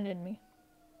unfriended me.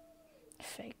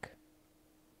 Fake.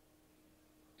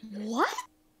 What?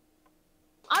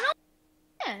 I don't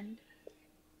understand.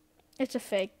 It's a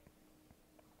fake.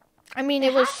 I mean,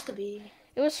 It has to be.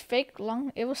 It was fake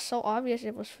long. It was so obvious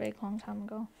it was fake long time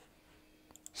ago.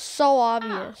 So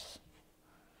obvious.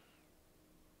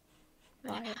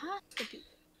 It has to be.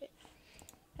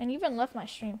 And even left my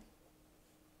stream.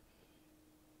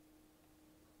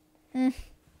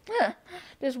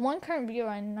 There's one current viewer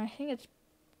and I think it's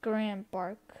Graham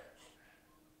Bark.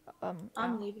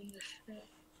 I'm leaving this shit.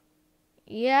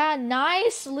 Yeah,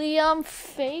 nice, Liam.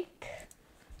 Fake.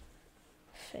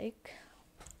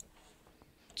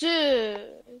 Dude,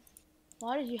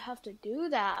 why did you have to do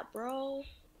that, bro?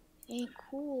 Ain't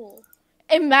cool.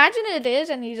 Imagine it is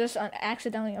and he just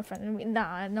accidentally unfriended me.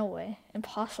 Nah, no way.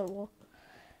 Impossible.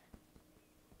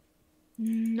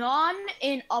 None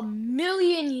in a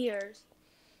million years.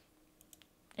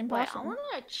 Impossible. Wait, I want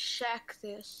to check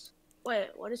this. Wait,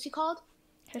 what is he called?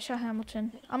 Headshot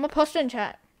Hamilton. I'm gonna post it in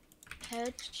chat.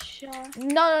 Headshot.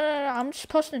 No. I'm just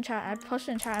posting in chat. I'm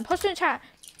posting in chat.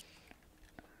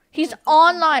 He's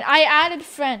online. I added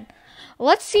friend.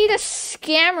 Let's see the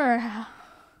scammer.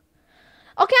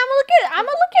 Okay, I'm gonna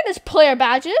look at his player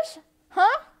badges.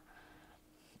 Huh?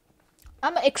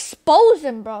 I'm gonna expose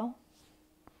him, bro.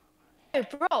 Hey,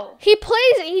 bro. He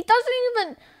plays. He doesn't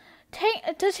even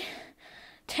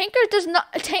Tanker does not.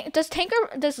 Does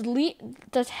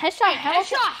Headshot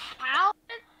Hamilton?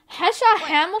 Headshot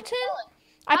Hamilton?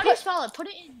 How do you spell it? Put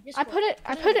it in Discord.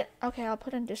 I put it. Okay, I'll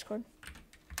put it in Discord.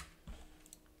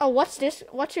 Oh, what's this?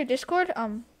 What's your Discord?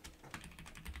 I'm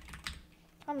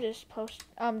just post.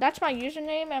 That's my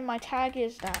username and my tag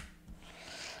is that.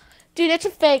 Dude, it's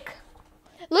a fake.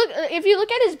 Look, if you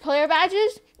look at his player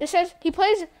badges, it says he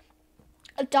plays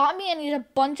Adopt Me and he's a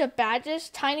bunch of badges: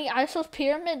 Tiny Isles,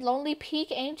 Pyramid, Lonely Peak,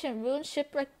 Ancient Ruins,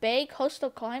 Shipwreck Bay, Coastal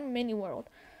Climb, Mini World,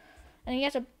 and he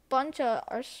has a bunch of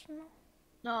Arsenal.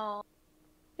 No.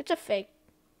 It's a fake.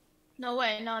 No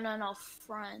way. No.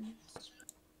 Friends.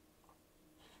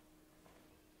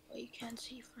 Oh, you can't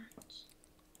see friends.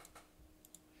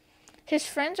 His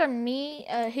friends are me.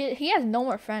 He has no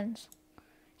more friends.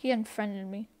 He unfriended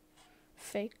me.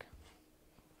 Fake.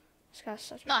 This guy's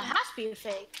such a No, it fake. has to be a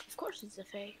fake. Of course it's a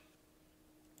fake.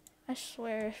 I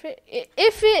swear,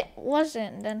 if it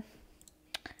wasn't, then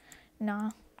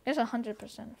nah, it's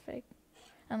 100% fake.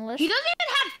 Unless He doesn't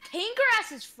even have Tinker as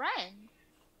his friend.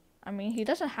 I mean, he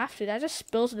doesn't have to. That just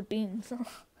spills the beans.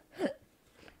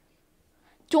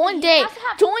 Join He date. has to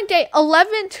have- Join date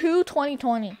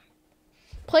 11/2/2020.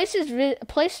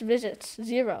 Place visits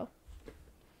 0.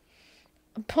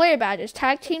 Player badges.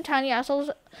 Tag team Tiny Assholes.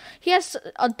 He has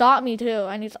Adopt Me too,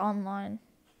 and he's online.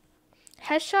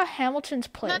 Headshot Hamilton's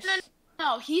place.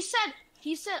 No. He said,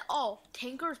 oh,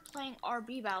 Tinker's playing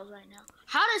RB battles right now.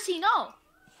 How does he know?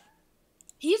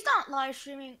 He's not live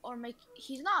streaming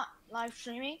he's not live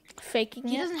streaming. Faking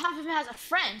He it. doesn't have him as a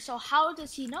friend, so how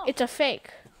does he know? It's a fake.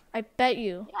 I bet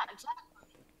you. Yeah,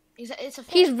 exactly. It's a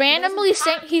fake. He's He randomly doesn't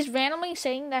saying have- he's randomly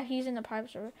saying that he's in the private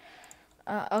server.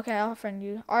 Okay, I'll friend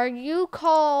you. Are you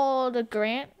called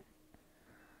Grant?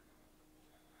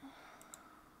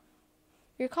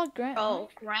 You're called Grant. Oh,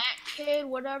 right? Grant Kid,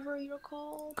 whatever you're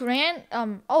called. Grant.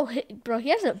 Bro, he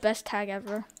has the best tag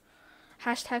ever.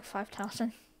 Hashtag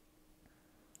 5000.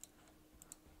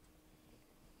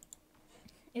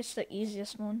 It's the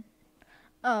easiest one.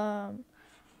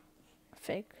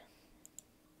 Fake.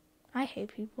 I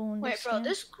hate people when Wait, they bro, scam.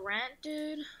 this Grant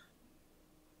dude.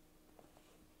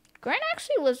 Grant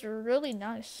actually was really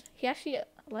nice. He actually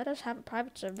let us have a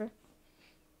private server.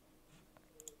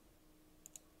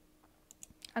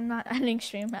 I'm not ending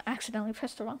stream. I accidentally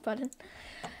pressed the wrong button.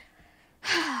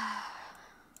 I'm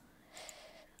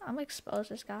gonna expose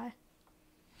this guy.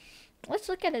 Let's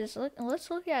look at his. Let's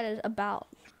look at his about.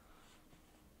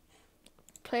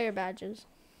 Player badges.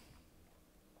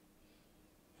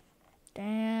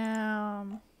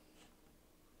 Damn.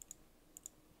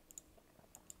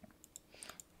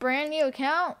 Brand new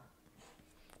account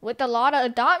with a lot of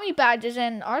Adopt Me badges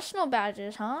and Arsenal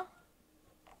badges, huh?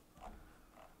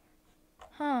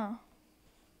 Huh.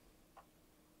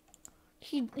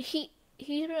 He's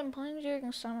been playing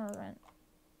during summer rent.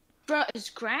 Bro, is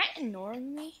Grant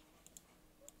ignoring me?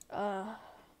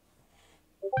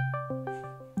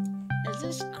 Is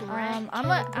this Grant?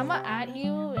 I'm at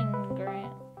you and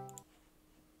Grant.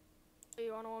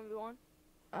 You want a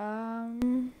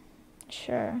 1v1?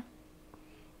 Sure.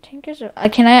 Tinkers are,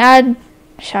 can I add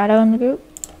Shadow in the group?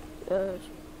 Yes.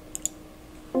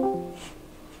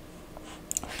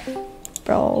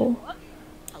 Bro.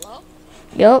 Hello?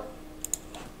 Yup.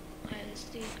 Let's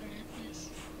do Grant. Yes.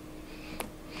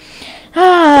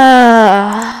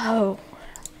 Ah.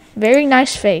 Very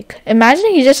nice fake.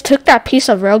 Imagine he just took that piece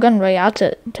of Railgun Royale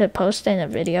to post in a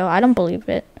video. I don't believe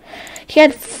it. He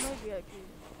had.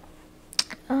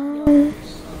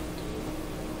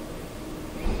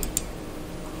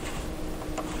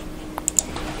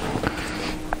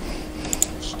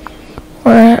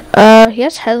 Where? He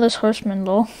has Headless Horseman,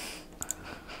 lol.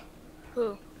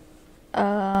 Who?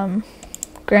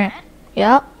 Grant.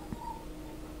 Yeah.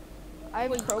 I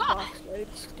have Wait, Pro God. Box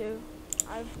lights too.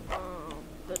 I have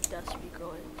the Death Speaker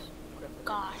lights.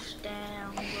 Gosh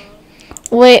damn, bro.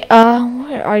 Wait,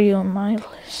 where are you on my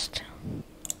list?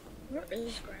 Where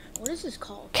is Grant? What is this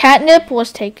called? Catnip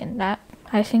was taken.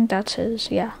 I think that's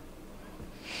his. Yeah.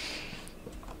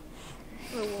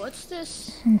 Bro, what's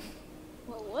this?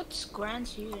 Well, what's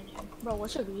Grant's username? Bro,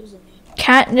 what's your username?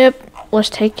 Catnip was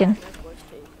taken.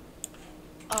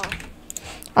 Oh,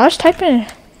 I was typing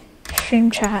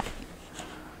stream chat.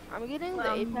 I'm getting the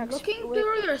I'm Apex. looking wait,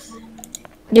 through your.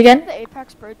 You again? the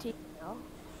Apex Pro team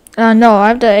now. No, I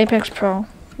have the Apex Pro.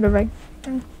 The right.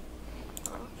 I'm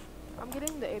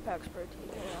getting the Apex Pro team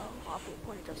now. Off of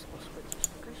point adjustable split.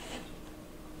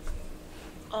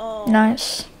 Oh.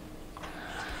 Nice.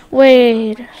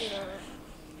 Wait. Get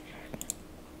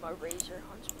a Razer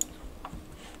Huntsman.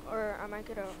 Or I might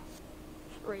get a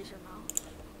Razer mouse.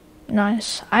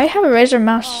 Nice. I have a Razer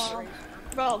mouse.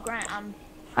 Bro, Grant,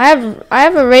 I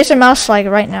have a Razer mouse like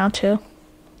right now too.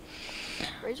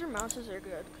 Razer mouses are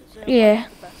good because they're Yeah.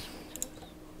 the best switches.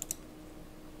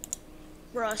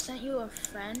 bro, I sent you a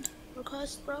friend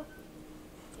request, bro.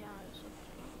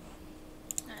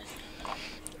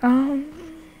 Oh,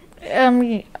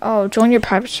 join your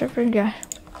private server, yeah.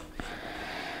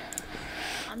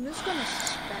 I'm just gonna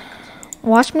suspect.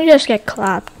 Watch me just get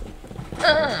clapped. I'm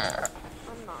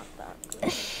not that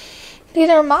good.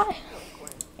 Neither am I.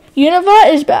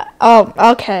 Unova is back. Oh,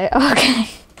 okay, okay.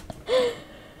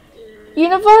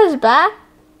 Unova is back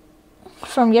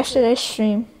from yesterday's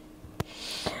stream.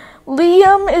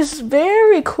 Liam is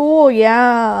very cool,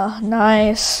 yeah.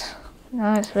 Nice.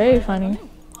 Nice, very funny.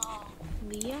 Oh,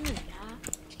 Liam is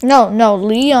back. No,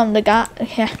 Liam, the guy.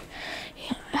 Yeah.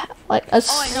 Like a.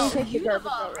 Oh, I know. Take the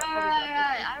garbage out.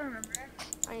 Right, I remember.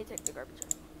 I need to take the garbage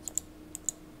out.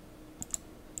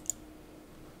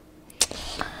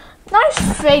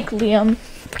 Nice fake, Liam.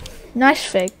 Nice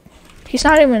fake. He's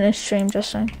not even in a stream, just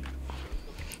saying.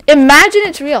 Imagine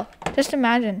it's real. Just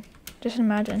imagine. Just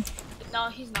imagine. No,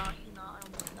 he's not. He's not. I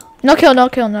don't believe that. No kill, no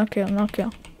kill, no kill, no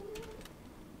kill.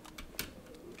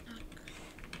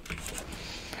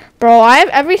 Bro, I have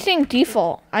everything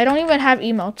default. I don't even have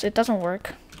emotes. It doesn't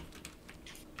work.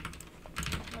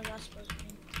 What is that supposed to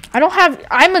mean? I don't have.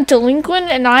 I'm a delinquent,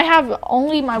 and I have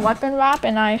only my weapon wrap,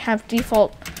 and I have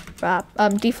default wrap.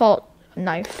 Default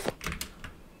knife.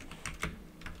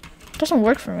 Doesn't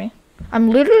work for me. I'm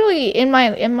literally in my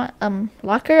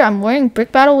locker. I'm wearing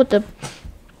brick battle with the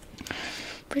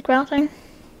brick battle thing.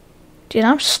 Dude,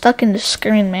 I'm stuck in the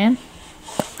screen, man.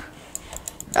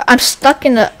 I'm stuck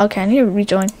in the. Okay, I need to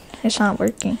rejoin. It's not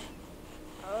working.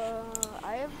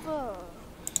 I have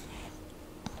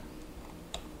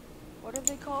what are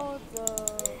they called? The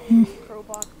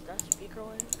Crowbox speaker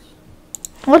links.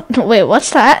 What? Wait,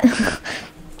 what's that?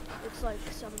 It's like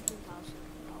 $17,000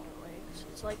 legs.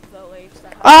 It's like the legs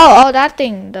that have Oh, that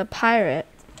thing, the pirate.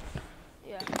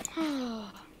 yeah.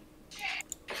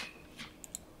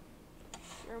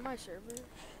 You're on my server?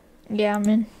 Yeah, I'm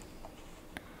in.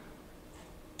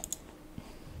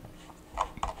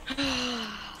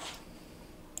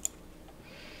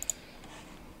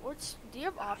 Do you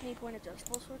have point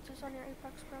adjustable switches on your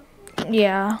Apex, bro?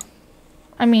 Yeah.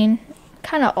 I mean,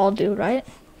 kind of all do, right?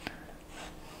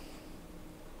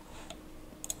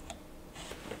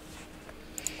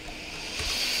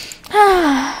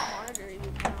 Monitor you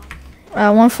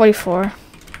now. 144.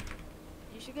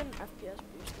 You should get an FPS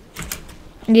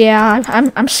booster. Yeah,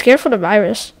 I'm scared for the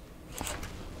virus.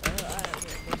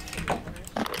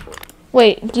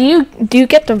 Wait, do you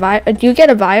get the do you get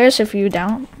a virus if you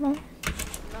down? No.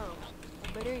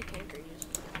 Literally tanker uses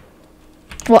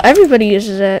it. Well, everybody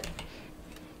uses it.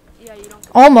 Yeah, you don't.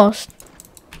 Almost.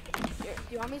 Here,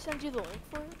 do you want me to send you the link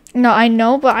for it? No, I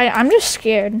know, but I'm just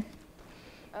scared.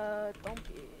 Don't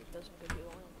be. It doesn't give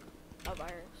you a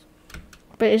virus.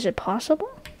 But is it possible?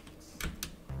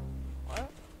 What?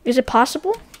 Is it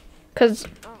possible? Cause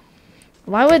Oh.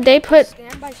 why would they put?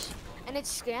 Scan by and it's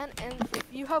scan, and if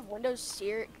you have Windows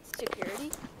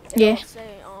security, Yeah. it'll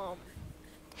say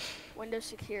Windows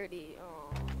security.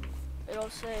 It'll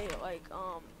say like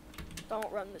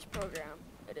don't run this program.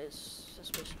 It is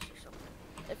suspicious or something.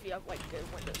 If you have like good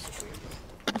Windows security.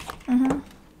 Mhm.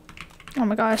 Oh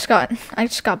my god, I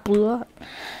just got blew up.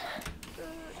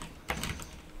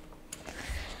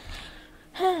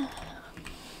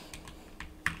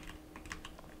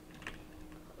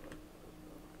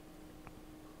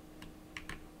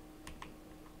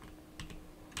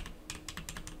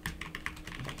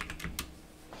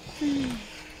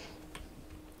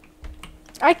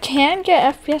 I can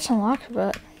get FPS unlocked,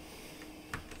 but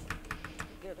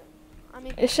Good. I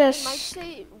mean, it's it might just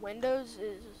say Windows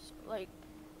is like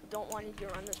don't want you to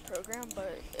run this program,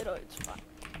 but it's fine.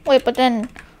 wait. But then,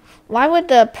 why would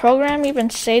the program even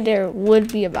say there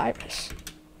would be a virus?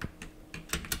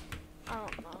 I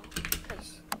don't know,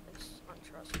 because it's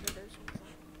untrusted or something.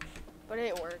 But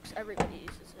it works. Everybody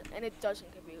uses it, and it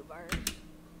doesn't give you a virus.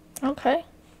 Okay.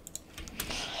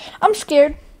 I'm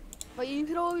scared. But you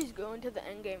could always go into the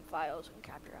in-game files and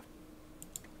capture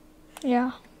it.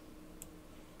 Yeah.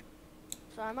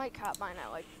 So I might cap mine at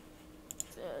like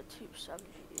 270.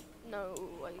 No,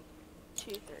 like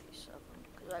 237.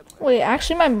 Wait,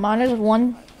 actually, my monitor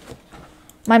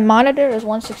is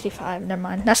 165. Never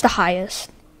mind. That's the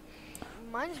highest.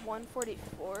 Mine's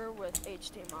 144 with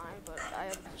HDMI, but I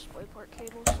have a DisplayPort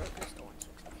cable, so it goes to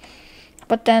 160.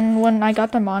 But then when I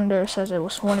got the monitor, it says it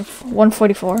was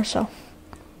 144. So.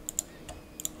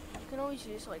 You can always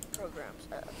use like programs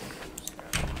that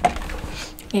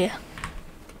Yeah.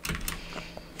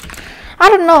 I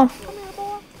don't know.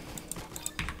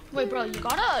 Wait, bro, you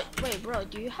gotta. Wait, bro,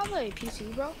 do you have a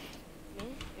PC, bro? Me?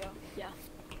 Yeah.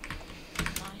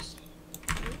 Nice.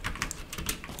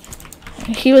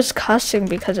 He was cussing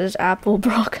because his Apple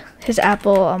broke. His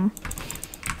Apple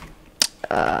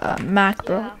Mac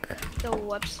broke. The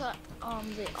website,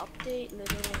 the update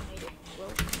literally made it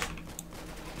broken.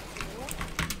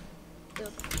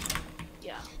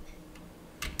 Yeah.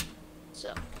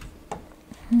 So.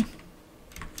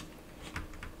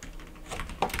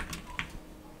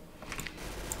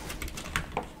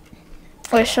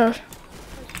 Wait, so.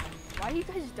 Why are you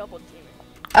guys double teaming?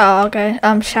 Oh, okay.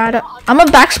 Shadow. I'm a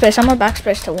backspace. I'm a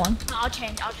backspace to 1. I'll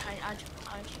change.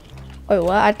 Wait,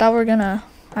 what? I thought we're gonna.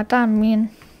 I thought me and.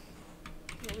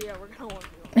 Yeah, we're gonna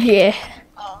 1v1. Yeah.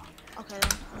 Oh, okay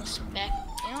then. I'm back.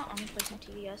 You know, I'm gonna play some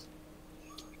TVS.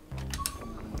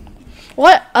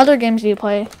 What other games do you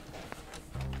play?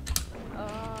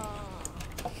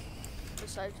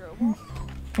 Besides Roblox?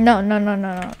 No.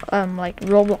 Like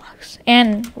Roblox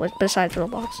and what besides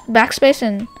Roblox? Backspace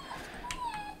and.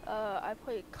 I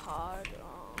play COD.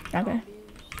 Okay. Zombies,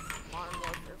 Modern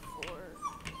Warfare 4.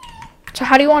 So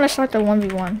how do you want to start the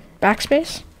 1v1?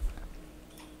 Backspace?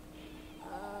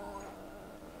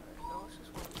 No, it's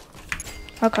just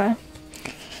 1v1. Okay.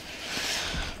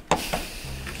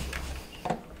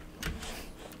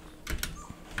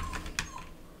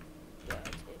 Yeah,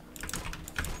 it's 800.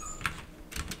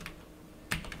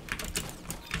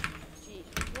 Jeez,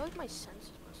 I feel like my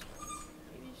senses must have.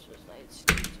 Maybe it's just like it's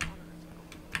on.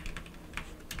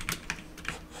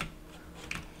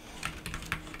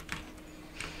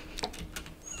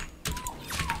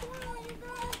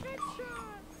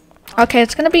 Okay,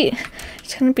 it's gonna be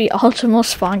ultimate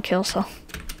spawn kill, so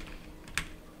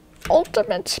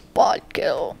ultimate spawn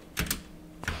kill.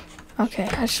 Okay,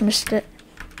 I just missed it.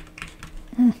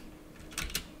 Where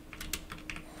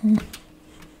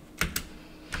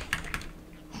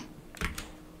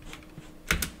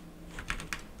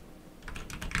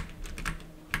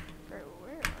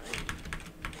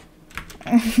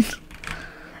are you?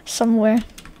 Somewhere.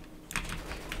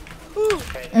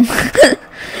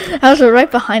 I was right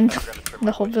behind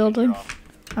the whole building.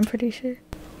 I'm pretty sure.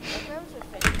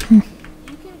 You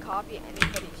can copy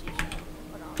anybody's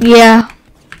username. Yeah.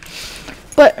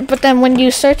 But then when you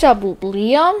search up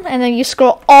Liam and then you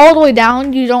scroll all the way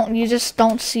down, you just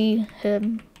don't see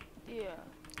him. Yeah.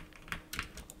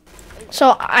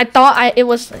 So I thought it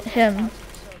was him.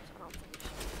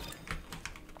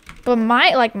 But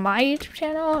my YouTube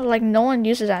channel, like no one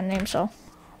uses that name, so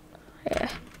yeah.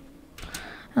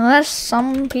 Unless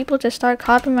some people just start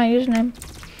copying my username.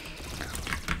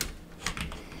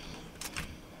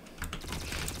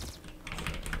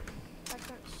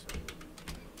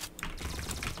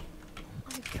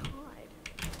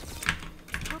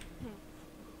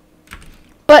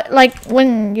 But like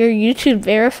when you're YouTube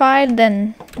verified,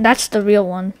 then that's the real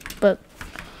one. But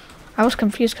I was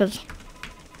confused because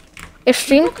if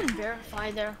stream People can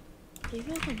verify their.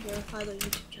 People can verify their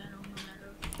YouTube channel no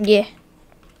matter. yeah.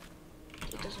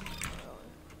 It doesn't matter.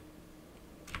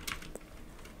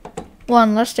 Well,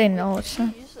 unless they know it's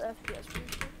Use the FPS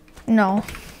booster. no.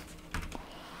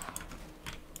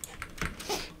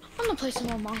 I'm gonna play some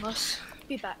Among Us.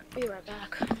 Be right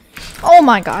back. Oh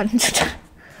my god.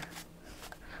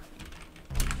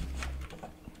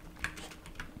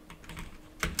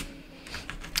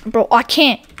 Bro, I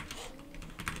can't.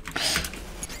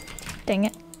 Dang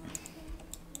it.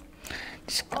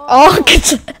 Oh,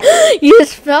 you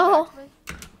just fell.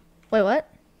 Wait, what?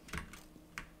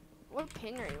 What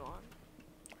ping are you on?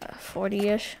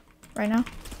 40-ish right now.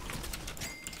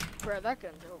 Bro, that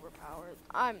gun's overpowered.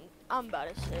 I'm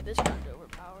about to say this gun's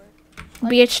overpowered.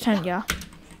 BH10, yeah.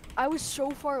 I was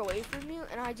so far away from you,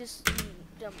 and I just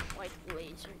like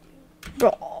lasered you.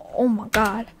 Bro, oh my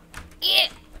god. Yeah.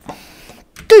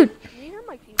 Dude. Can you hear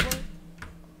my keyboard?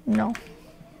 No.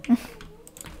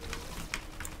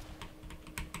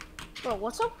 Bro,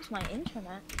 what's up with my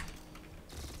internet?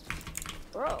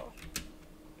 Bro.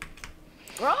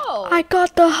 I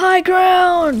got the high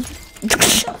ground.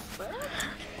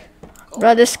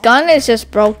 Bro, this gun is just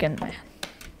broken, man.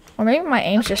 Or maybe my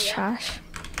aim's just trash.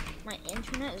 My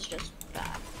internet is just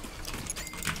bad.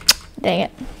 Dang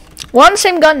it. We're on the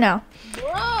same gun now.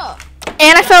 Bro!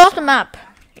 And I fell off the map.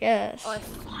 Yes. Oh,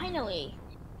 finally.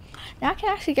 Now I can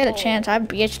actually get a chance. I have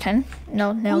BH10.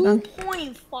 No, nail gun.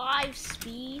 2.5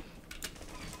 speed.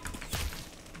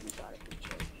 You gotta be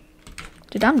joking.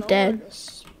 Dude, I'm Lower dead. the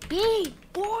speed,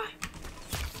 boy.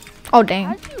 Oh, dang.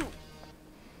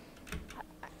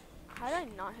 How did I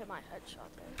not hit my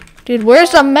headshot there? Dude,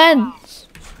 where's the meds?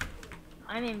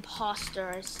 I'm imposter,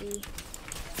 I see.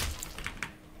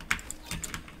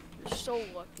 You're so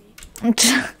lucky.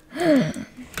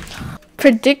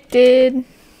 Predicted.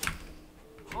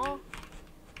 Huh?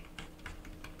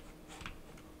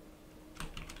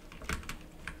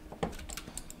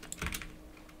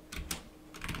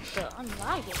 So I'm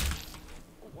lagging.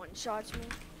 One shots me.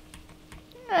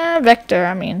 Vector,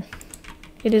 I mean.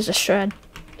 It is a shred.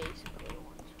 Basically.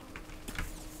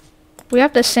 We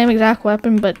have the same exact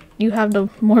weapon, but you have the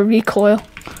more recoil.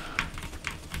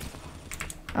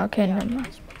 Okay, Yeah, never mind.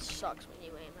 this one sucks when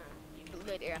you aim at. You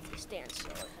literally have to stand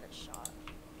still and hit a shot.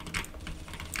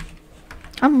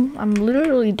 I'm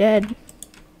literally dead.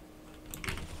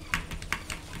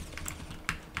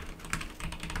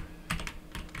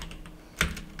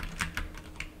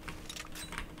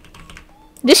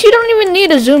 This you don't even need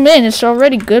to zoom in. It's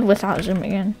already good without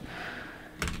zooming in.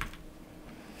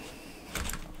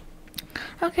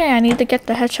 Okay, I need to get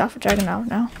the headshot for Dragonov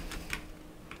now.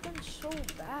 It's been so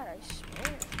bad, I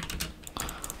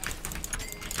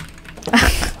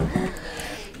swear.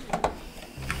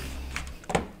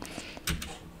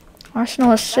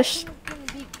 Arsenal assist. Is that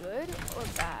gonna be good or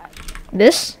bad?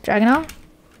 This Dragonov?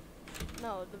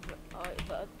 No, the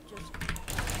just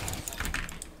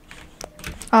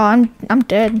Oh, I'm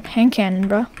dead. Hand cannon,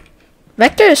 bro.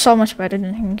 Vector is so much better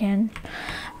than hand cannon.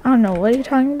 I don't know what are you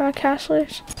talking about,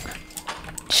 Castlers.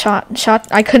 Shot.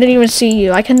 I couldn't even see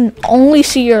you. I can only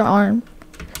see your arm.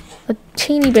 A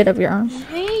teeny bit of your arm.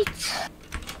 Wait.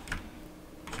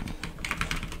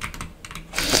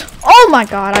 Oh my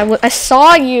god, I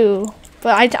saw you.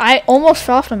 But I almost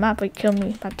fell off the map, but you killed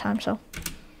me that time, so.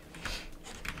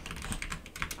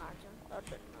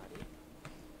 that'd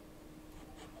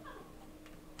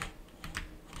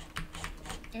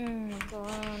been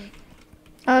nutty.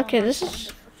 Okay,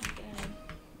 this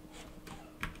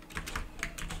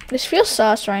feels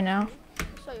sus right now.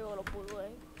 So you little blue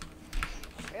leg.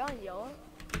 Are you on yellow?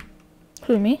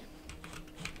 Who, me?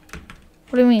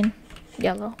 What do you mean?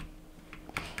 Yellow.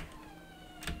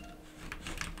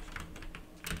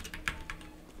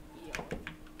 Yellow.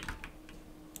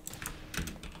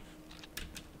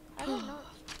 I don't know.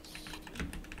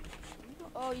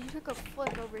 Oh, you took a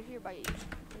flick over here by you.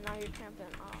 And now you're camping.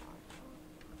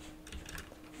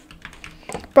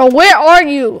 Bro, where are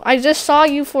you? I just saw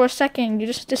you for a second. You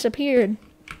just disappeared.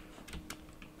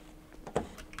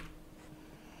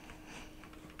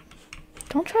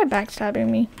 Don't try backstabbing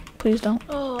me. Please don't.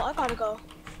 Oh, I gotta go.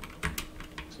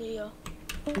 See ya.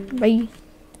 Bye.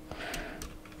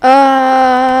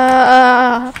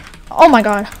 Oh my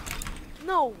god.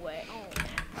 No way. Oh.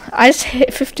 I just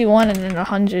hit 51 and then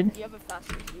 100. You have a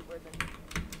faster keyboard than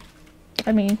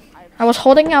I mean, I was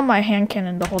holding out my hand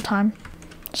cannon the whole time.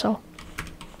 So.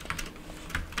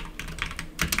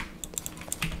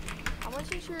 How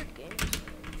much is your game?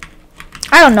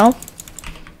 I don't know.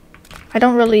 I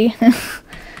don't really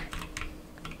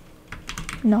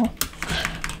no.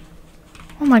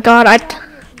 Oh my god,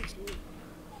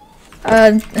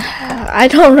 I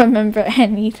don't remember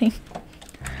anything. Do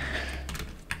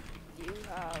you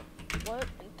have what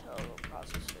Intel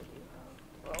processor do you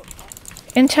have? Well,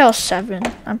 Intel 7,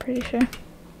 I'm pretty sure.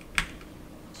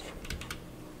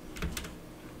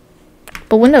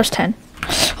 But Windows 10.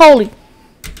 Holy.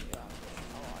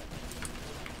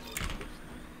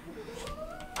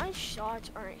 my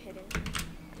shots aren't hitting.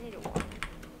 I need to walk.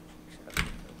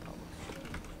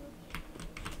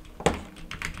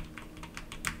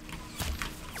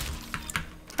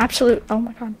 Absolute. Oh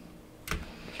my god.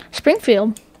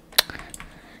 Springfield.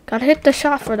 Gotta hit the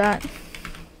shot for that.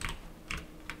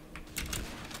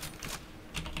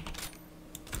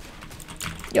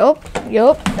 Yup.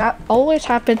 That always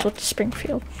happens with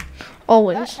Springfield.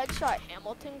 Always. That headshot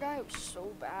Hamilton guy was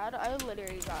so bad. I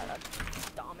literally got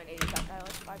dominated that guy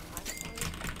like 5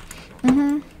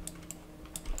 times.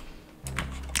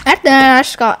 At the end, I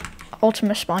just got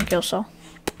ultimate spawn kill, so.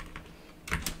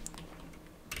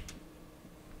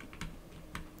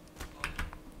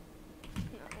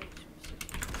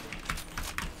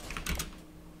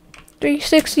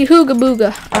 .360 hooga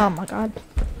booga. Oh my god.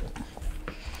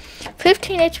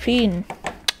 15 HP.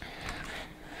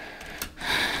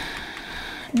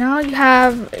 Now you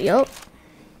have, yup,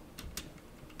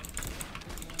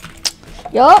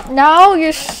 now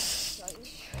you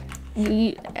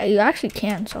actually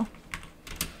can, so.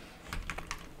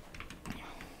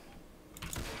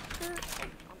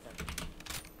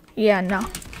 Yeah, no.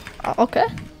 Okay.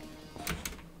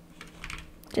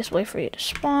 Just wait for you to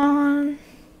spawn.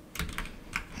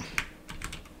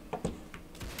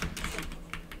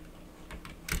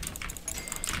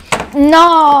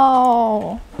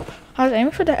 No! I was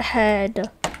aiming for the head.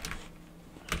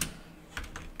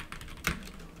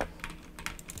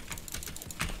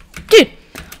 Dude!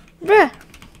 Bruh!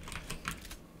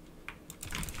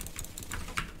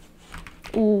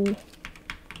 Ooh.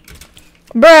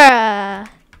 Bruh!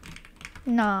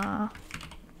 Nah.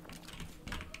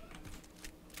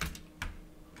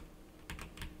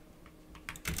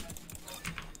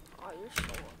 Oh, you're so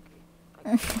lucky.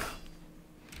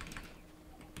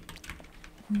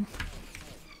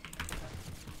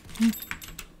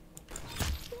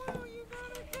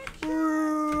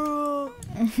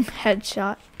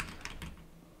 Headshot.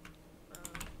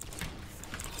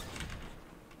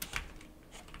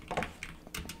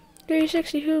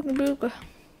 .360 hookah booga.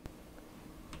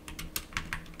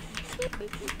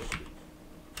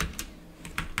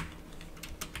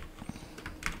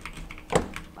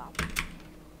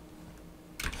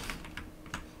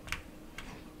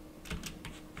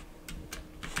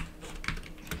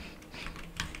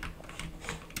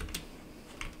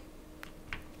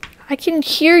 I can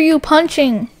hear you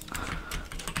punching.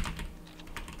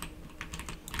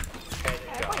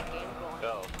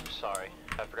 Oh, sorry.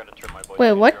 I forgot to turn my voice.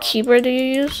 Wait, what keyboard do you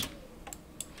use?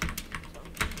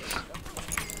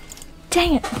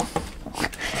 Dang it.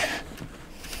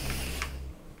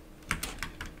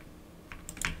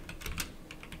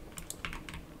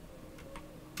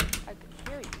 I can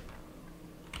hear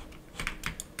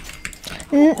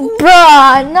you.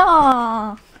 Bruh,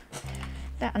 no.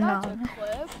 That, That's no. a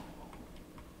clip.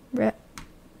 Rip.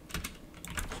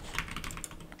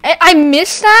 I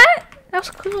missed that? That was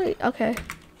clearly okay.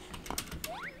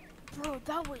 Bro,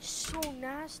 that was so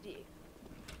nasty.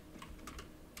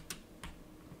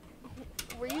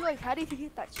 Were you like, how did you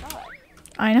get that shot?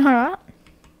 I know that.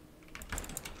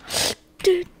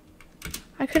 Dude.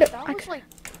 I could have. That was like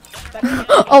better than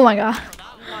Oh my god.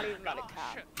 I'm not even gonna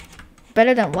cap.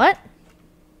 Better than what?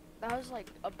 That was like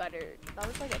a better. That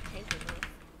was like a tanker move.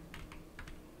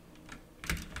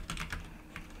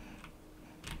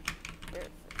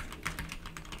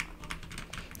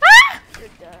 Ah! You're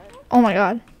dead. Oh my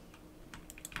god.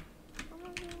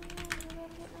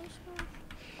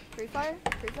 Free fire?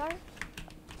 Free fire?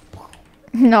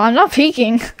 No, I'm not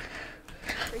peeking.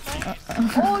 Free fire?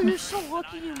 Oh, you're so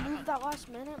lucky you moved that last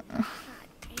minute. God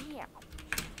damn.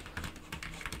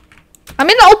 I'm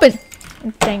in the open.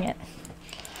 Dang it.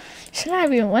 Should I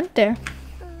have even went there?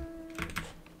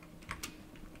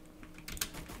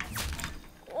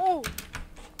 Oh.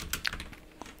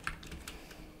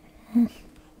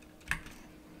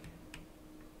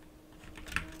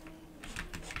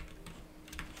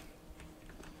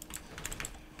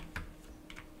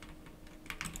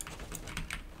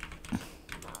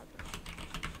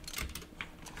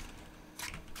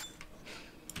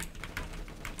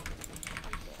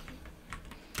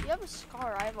 You have a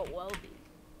scar, I have a welby.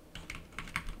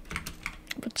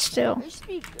 But still. I used to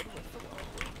be good with the welby.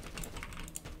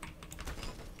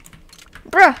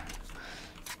 Bruh.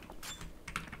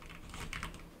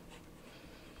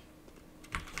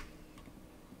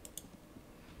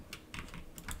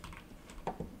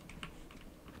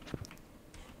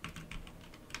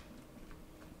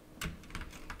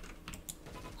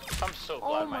 I'm so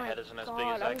glad my head isn't as big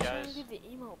as I that was trying to guy's. do the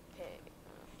emo pick.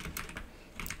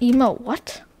 Emo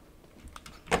what?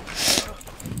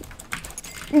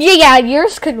 Yeah,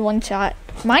 yours could one shot.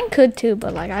 Mine could too,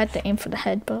 but like I had to aim for the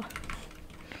head, but.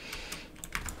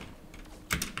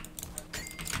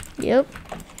 Yep.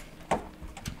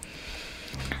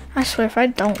 I swear if I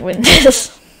don't win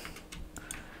this.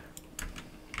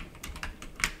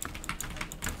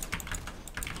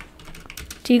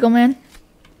 Deagle man.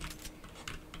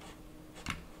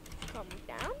 Come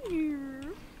down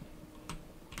here.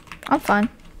 I'm fine.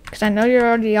 Because I know you're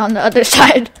already on the other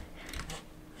side.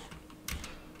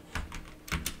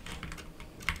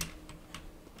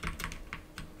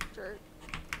 Jerk.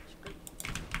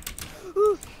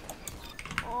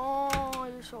 Oh,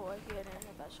 you're so lucky I didn't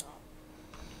hit that shot.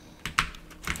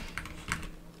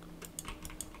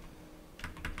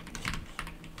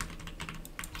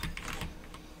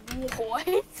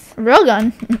 What? Real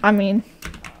gun. I mean.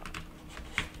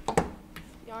 You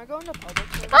wanna go into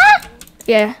public service? Ah!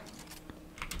 Yeah.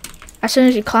 As soon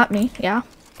as you clap me, yeah.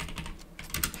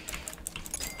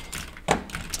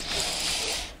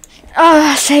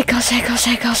 Ah, Seiko, Seiko,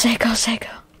 Seiko, Seiko,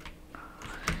 Seiko.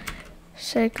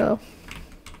 Seiko.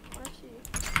 Where's he?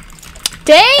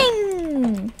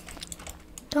 Dang!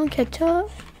 Don't catch up.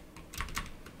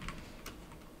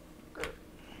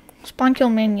 Spawn kill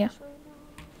mania. Right now.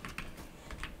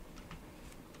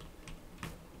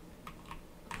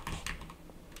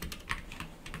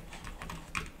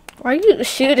 Why are you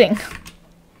shooting?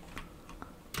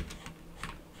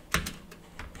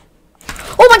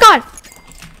 Oh my god!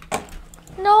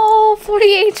 No,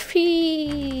 40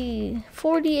 HP.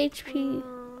 40 HP.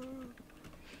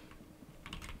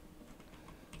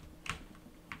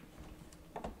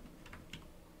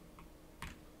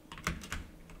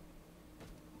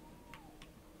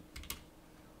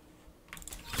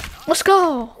 Let's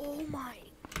go. Oh my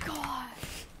god.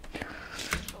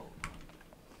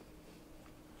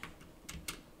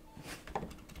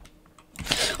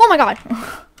 my god.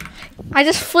 I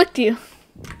just flicked you.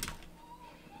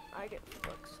 I get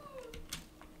flicks.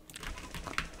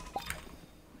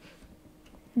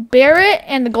 Barrett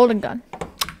and the golden gun.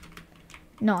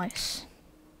 Nice.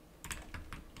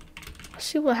 Let's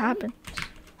see what happens.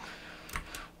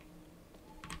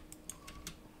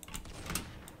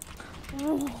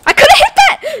 I could have hit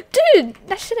that, dude.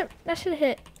 That should have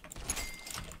hit.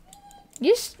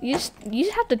 You just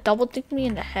have to double think me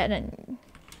in the head and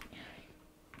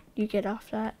you get off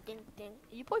that. Ding, ding.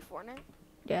 You play Fortnite?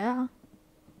 Yeah.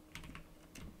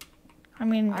 I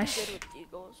mean, I'm good with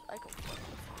Eagles. I can play.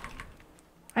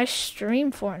 I stream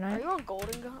Are Fortnite. you on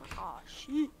Golden Gun? Aw,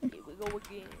 shit. Here we go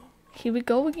again. Here we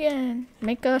go again.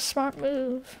 Make a smart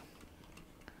move.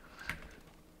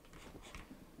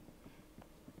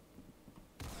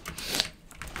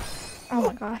 Oh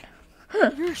my god.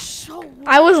 You're so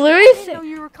I was I literally didn't know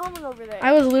you were coming over there.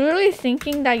 I was literally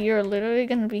thinking that you're literally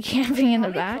gonna be camping in the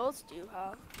How back. many kills do you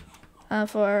have?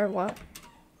 For what?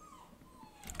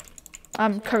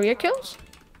 Career kills?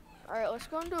 Alright, let's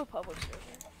go into a public server.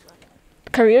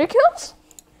 Career kills?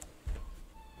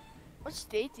 What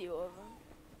state do you live in?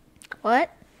 What?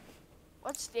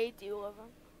 What state do you live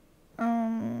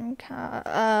in?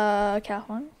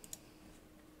 California.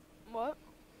 What?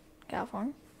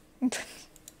 California.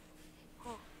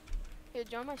 Yeah,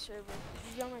 join my server.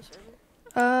 You join my server?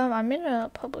 I'm in a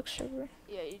public server.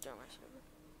 Yeah, you join my server.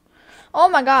 Oh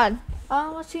my god.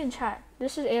 Let's see in chat.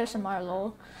 This is ASMR,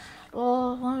 lol.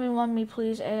 Well, want me,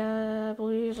 please.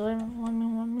 Please, want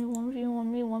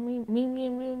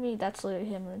me. That's literally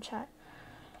him in the chat.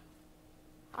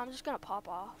 I'm just gonna pop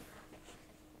off.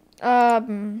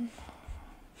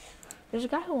 There's a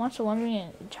guy who wants to want me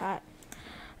in chat.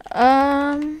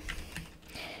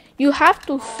 You have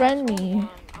to friend me.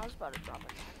 I was about to drop a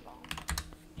 10 bomb.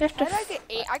 You have to.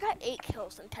 I got 8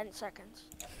 kills in 10 seconds.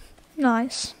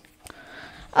 Nice.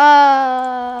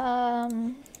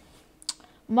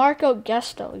 Marco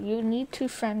Gesto, you need to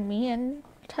friend me and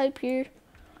type your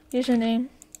username.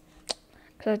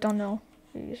 Because I don't know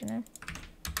your username.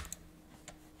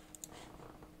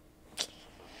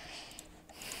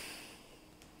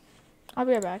 I'll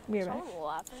be right back. Be right back. Someone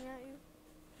laughing at you?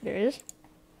 There is.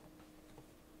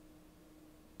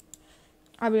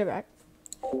 I'll be right back.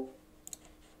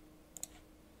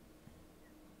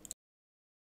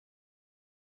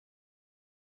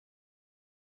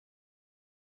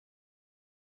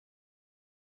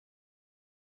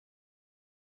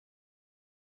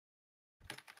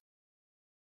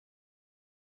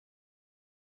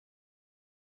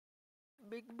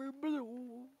 Big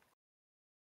blue.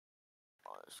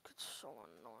 Oh, this gets so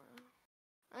annoying.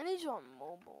 And he's on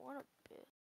mobile. What a bitch.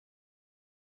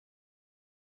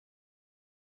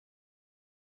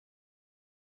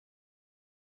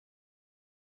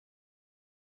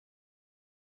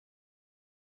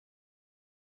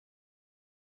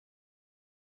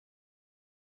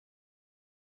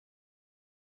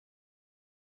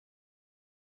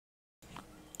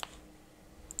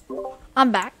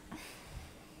 I'm back.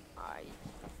 Alright.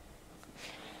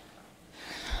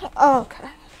 Okay.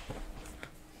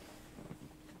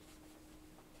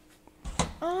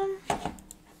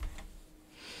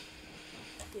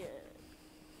 Yeah.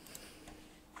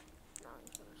 Now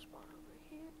he's gonna spawn over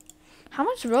here. How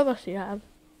much Robux do you have?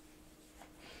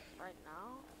 Right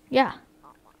now? Yeah.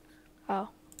 Not much. Oh.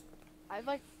 I have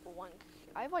like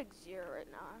 0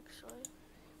 right now, actually.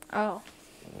 Oh.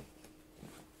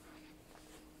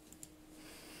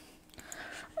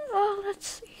 Oh, let's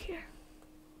see here.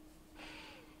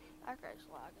 That guy's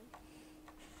lagging.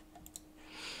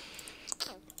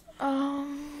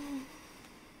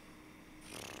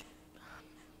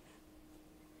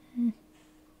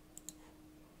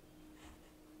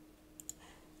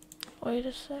 Wait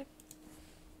a sec.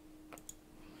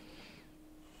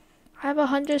 I have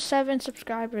 107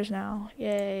 subscribers now.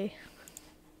 Yay.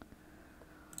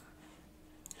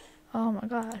 Oh my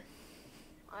god.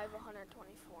 I have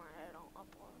 124 and I don't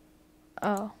upload.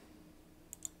 Oh.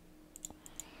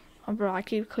 Oh bro, I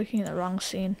keep clicking the wrong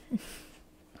scene.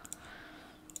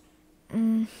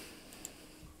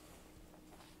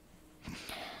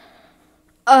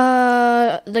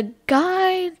 The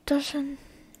guy doesn't...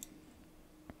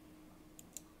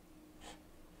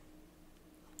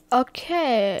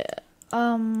 Okay,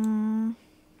 You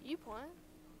playing?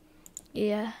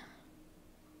 yeah.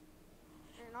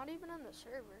 You're not even in the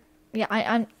server. Yeah,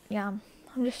 I'm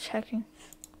just checking.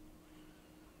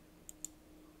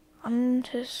 I'm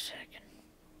just checking.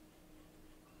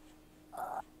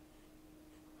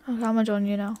 Okay, I'm gonna join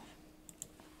you now.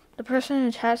 The person in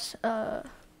the chat's, not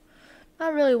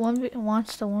really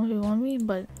wants to 1v1 me,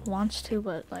 but wants to,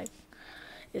 but, like,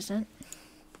 isn't.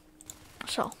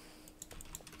 so.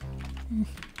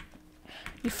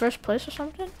 You first place or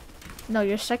something? No,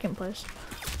 you're second place.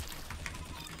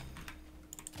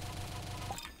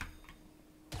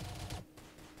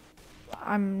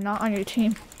 I'm not on your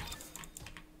team.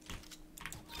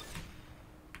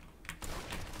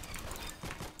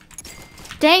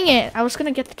 Dang it! I was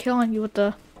gonna get the kill on you with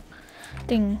the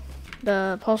thing,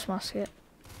 the pulse musket.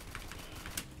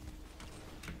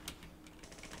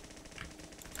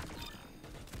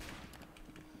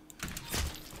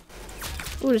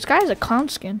 Ooh, this guy has a clown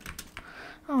skin.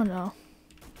 Oh no.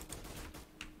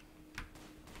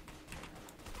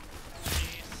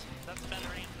 Jeez, that's better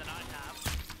aim than I have.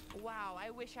 Wow, I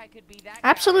wish I could be that.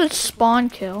 Absolute spawn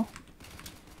kill.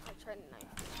 I tried a knife.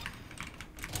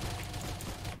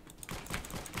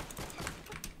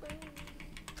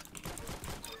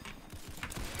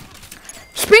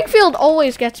 Springfield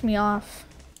always gets me off.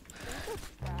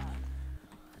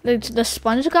 The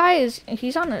sponge guy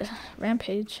he's on a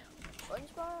rampage. The sponge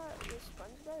guy is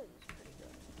pretty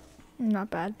good. Not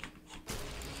bad.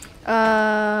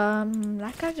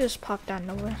 That guy just popped out of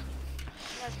nowhere.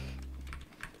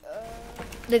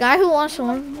 The guy who wants to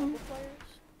win Mobile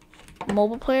players?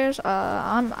 mobile players.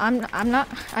 I'm not.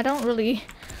 I don't really.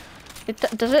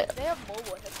 Does it? They have mobile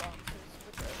hitboxes,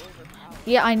 which are overpowered.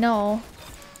 Yeah, I know.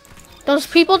 Those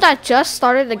people that just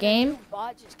started the game.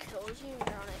 Bot just kills you and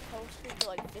you're on a kill streak for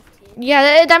like 15.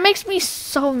 Yeah, that makes me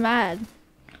so mad.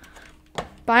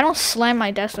 But I don't slam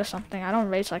my desk or something. I don't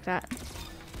rage like that.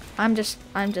 I'm just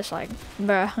like,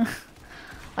 bruh.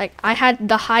 Like I had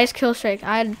the highest kill streak.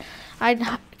 I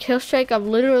had kill streak of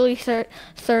literally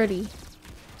 30,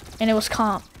 and it was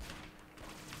comp.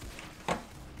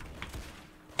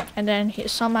 And then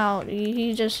somehow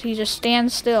he just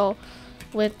stands still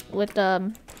with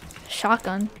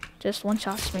shotgun, just one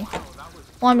shots me.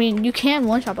 Well, I mean you can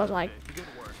one shot, but like,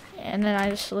 and then I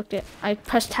just looked at, I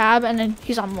pressed tab, and then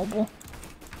he's on mobile.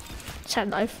 Sad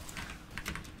life.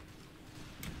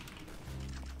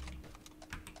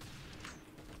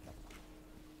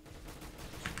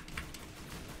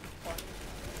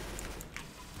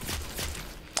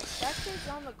 That kid's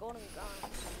on the golden gun.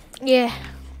 Yeah,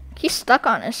 he's stuck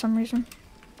on it for some reason.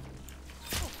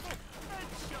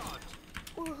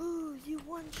 Woohoo, you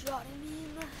one-shotted me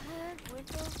in the head with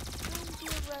a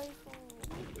frontier rifle.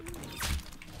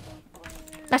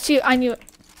 That's you. I knew it.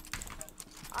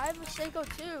 I have a Seiko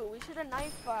too. We should have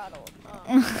knife battled.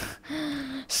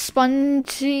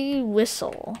 Spongy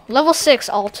whistle. Level 6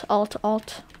 alt. Or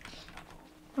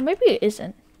maybe it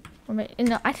isn't. Or maybe,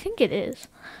 no, I think it is.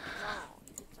 No,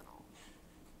 it's an alt.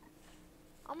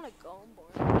 I'm gonna go,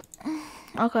 boy.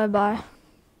 Okay, bye.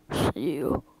 See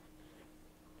you.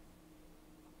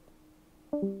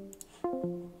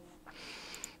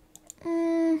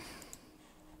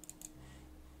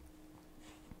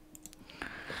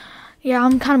 Yeah,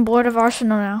 I'm kind of bored of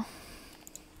Arsenal now.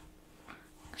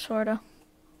 Sorta.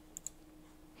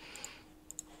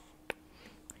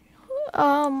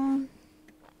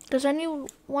 Does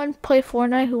anyone play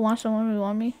Fortnite who wants to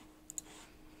 1v1 me?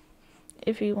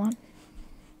 If you want.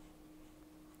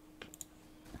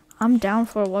 I'm down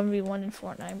for a 1v1 in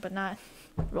Fortnite, but not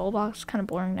Roblox. Kind of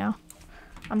boring now.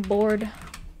 I'm bored.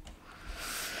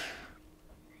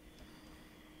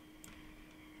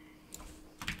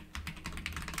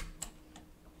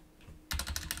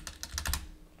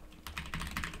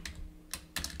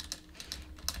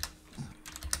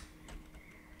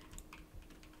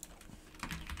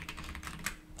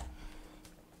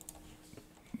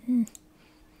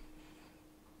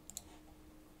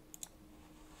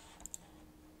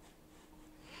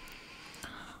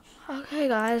 Okay,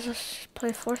 guys, let's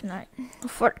play Fortnite.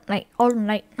 Fortnite all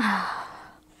night.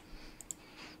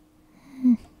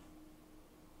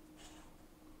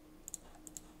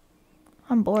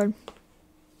 I'm bored.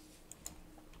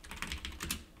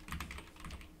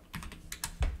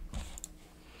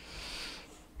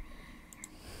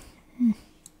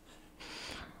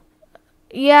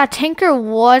 Yeah, Tanker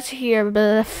was here, but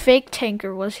the fake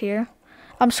Tanker was here.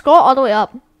 Scroll all the way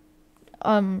up.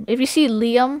 If you see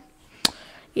Liam,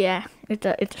 yeah, it's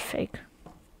a fake.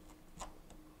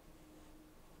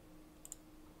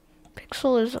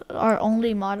 Pixel is our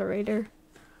only moderator.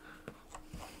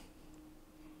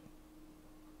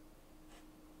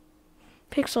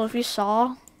 Pixel,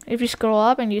 if you scroll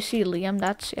up and you see Liam,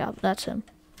 that's him.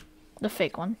 The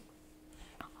fake one.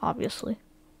 Obviously.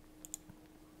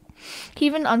 He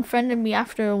even unfriended me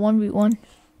after a 1v1.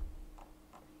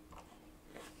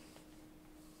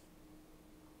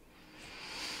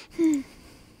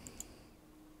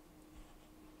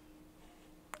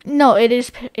 No, it's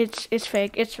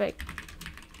fake. It's fake.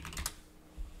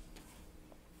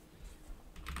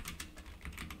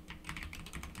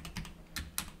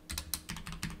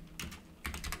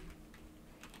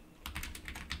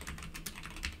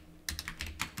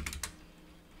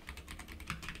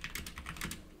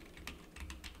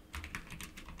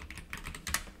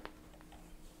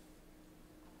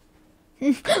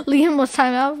 Liam was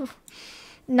timed out.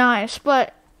 Nice,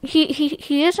 but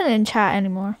he isn't in chat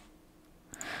anymore.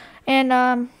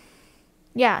 And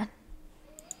yeah,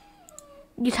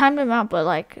 you timed him out, but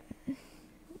like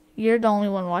you're the only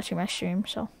one watching my stream,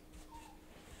 so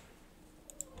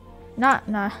not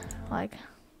like.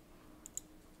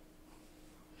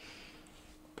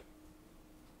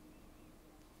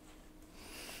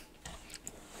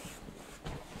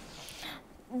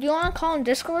 Do you want to call him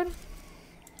Discord?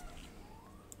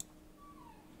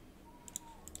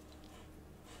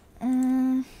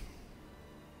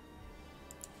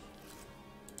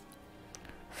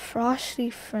 Frosty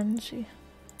Frenzy.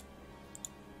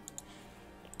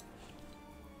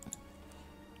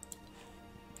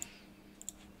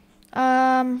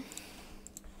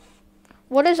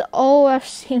 What does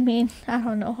OFC mean? I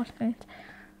don't know what it means.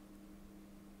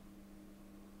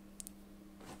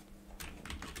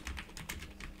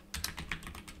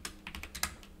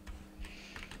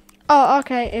 Oh,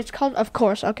 okay. It's called, of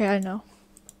course. Okay, I know.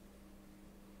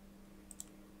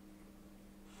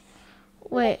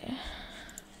 Wait.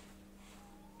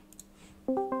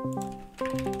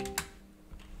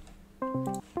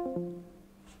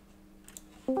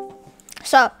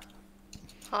 Sup?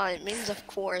 Oh, it means of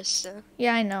course.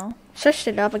 Yeah, I know. Searched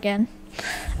it up again.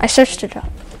 I searched it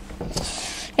up.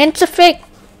 And it's a fake.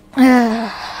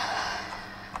 I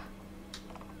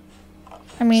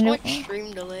mean, it's like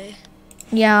stream delay.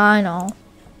 Yeah, I know.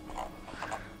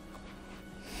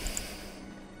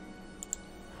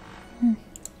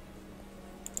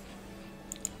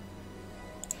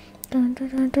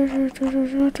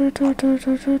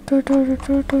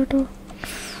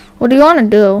 What do you want to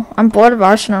do? I'm bored of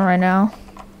Arsenal right now.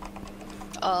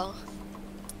 Oh.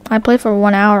 I played for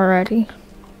 1 hour already.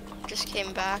 Just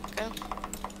came back.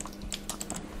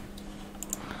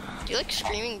 Do you like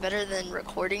streaming better than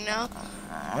recording now?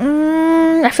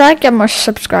 I feel like I get more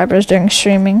subscribers during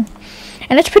streaming.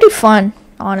 And it's pretty fun,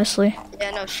 honestly.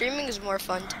 Yeah, no, streaming is more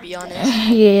fun, to be honest.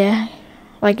 Yeah.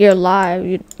 Like, you're live.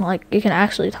 You can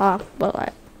actually talk, but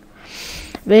like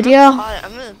video.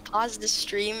 I'm gonna pause the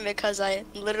stream because I'm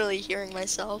literally hearing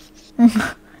myself.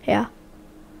 Yeah.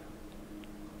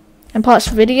 And plus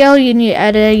video, you need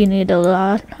edit, you need a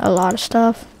lot of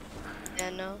stuff. Yeah,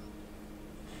 no.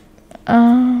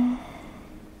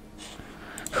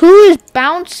 Who is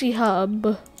Bouncy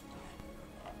Hub?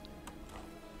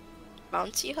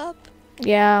 Bouncy Hub?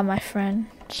 Yeah, my friend,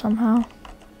 somehow.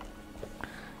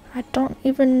 I don't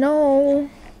even know.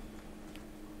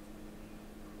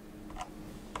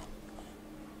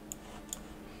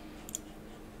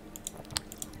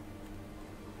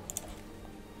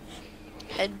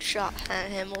 Headshot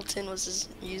Hamilton was his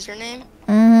username.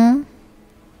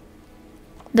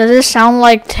 Does it sound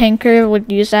like Tinker would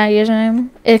use that username?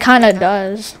 It kind of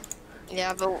does.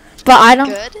 Yeah, but I don't.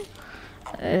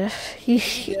 Good?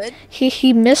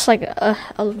 He missed like a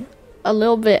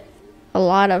little bit, a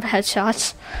lot of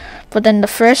headshots, but then the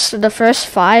first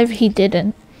 5 he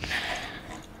didn't.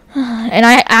 And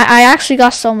I actually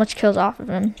got so much kills off of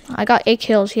him. I got 8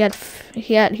 kills. He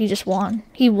just won.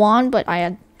 He won, but I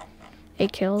had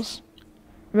 8 kills.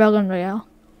 Railgun Royale.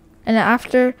 And then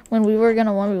after, when we were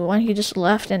gonna 1v1, he just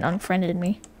left and unfriended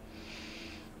me.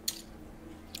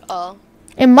 Oh.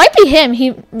 It might be him.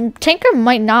 Tinker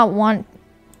might not want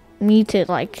me to,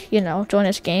 like, you know, join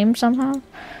his game somehow.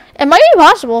 It might be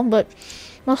possible, but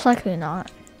most likely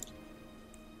not.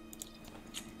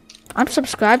 I'm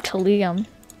subscribed to Liam.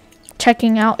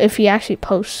 Checking out if he actually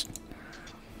posts.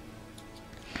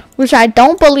 Which I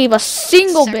don't believe a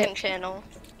single bit. Second channel.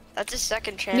 That's his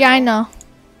second channel. Yeah, I know.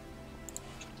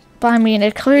 But I mean,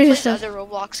 it clearly He just plays other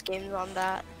Roblox games on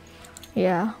that.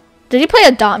 Yeah. Did he play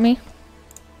Adopt Me?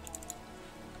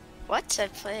 What?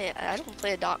 I don't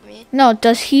play Adopt Me. No,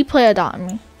 does he play Adopt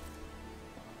Me?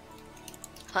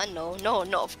 No,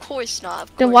 of course not.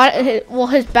 Then why? Well,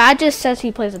 his badge says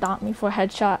he plays Adopt Me for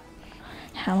Headshot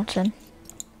Hamilton.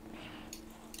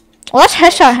 Well, that's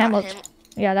Headshot Hamilton.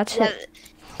 Yeah, that's it.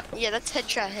 Yeah, that's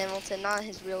Headshot Hamilton, not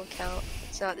his real account.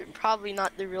 It's not. Probably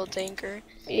not the real Tinker.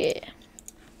 Yeah.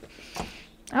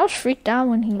 I was freaked out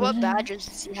when he was. What badges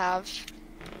does he have?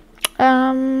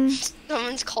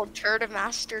 Someone's called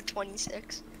Turtamaster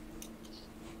 26.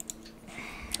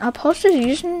 I'll post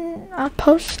his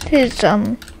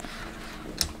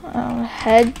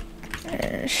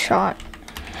Headshot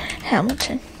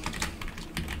Hamilton.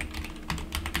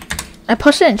 I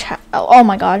posted in chat. Oh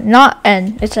my god, not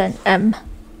N, it's an M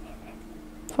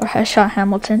for Headshot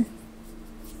Hamilton.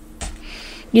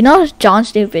 You know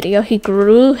John's new video? He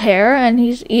grew hair and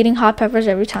he's eating hot peppers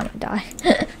every time he dies.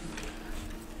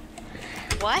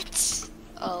 What?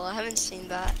 Oh, I haven't seen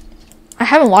that. I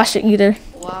haven't watched it either.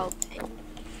 Wow, ping.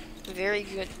 Very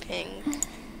good ping.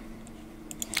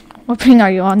 What ping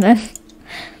are you on then?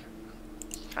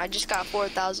 I just got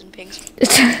 4,000 pings.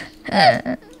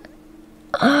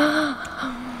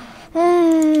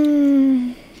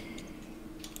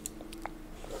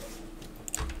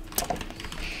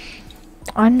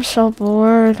 I'm so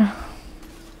bored.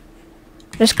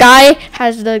 This guy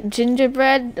has the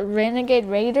gingerbread the Renegade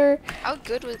Raider. How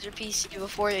good was your PC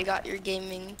before you got your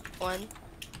gaming one?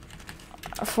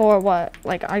 For what?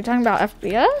 Like, are you talking about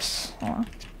FPS? Or?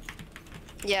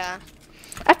 Yeah.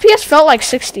 FPS felt like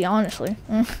 60, honestly.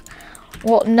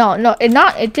 Well, no,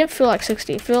 it didn't feel like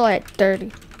 60. It felt like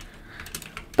 30.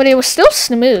 But it was still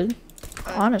smooth,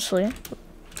 honestly.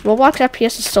 Roblox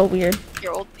FPS is so weird.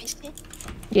 Your old PC?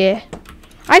 Yeah.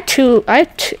 I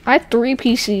had 3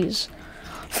 PCs.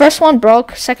 First one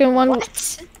broke, second one...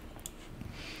 What?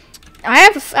 I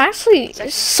have actually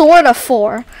sort of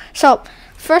 4. So,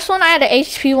 first one I had an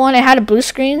HP one. It had a blue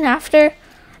screen after.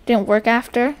 Didn't work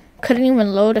after. Couldn't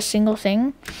even load a single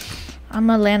thing. I'm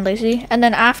a land lazy. And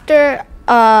then after,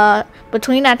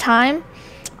 between that time,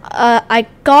 I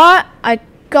got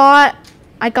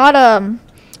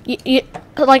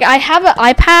like I have an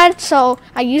iPad, so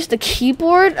I used a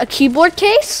keyboard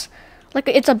case. Like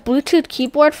it's a Bluetooth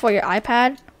keyboard for your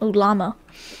iPad. Ooh, llama.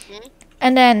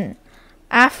 And then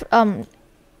after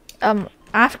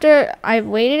I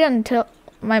waited until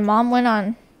my mom went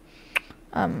on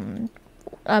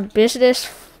a business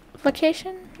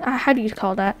vacation. How do you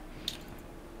call that?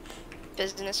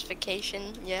 Business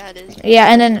vacation. Yeah, it is.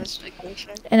 Yeah, and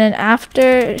then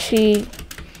after she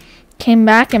came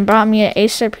back and brought me an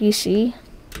Acer PC,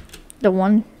 the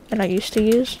one that I used to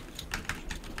use.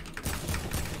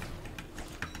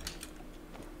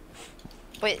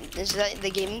 Wait, is that the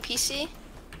gaming PC?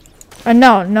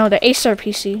 No, the Acer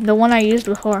PC, the one I used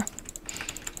before.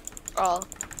 Oh.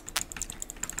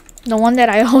 The one that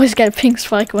I always get a pink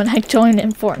spike when I join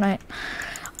in Fortnite.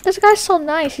 This guy's so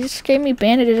nice. He just gave me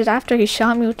bandages after he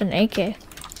shot me with an AK.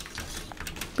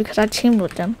 Because I teamed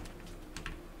with him.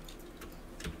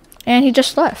 And he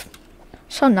just left.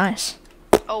 So nice.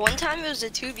 Oh, one time it was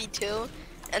a 2v2,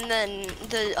 and then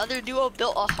the other duo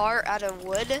built a heart out of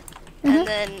wood. And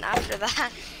then after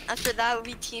that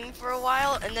we teamed for a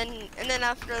while, and then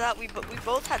after that we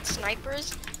both had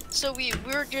snipers, so we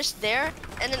were just there,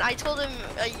 and then I told him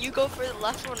you go for the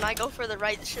left one, I go for the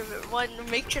right one,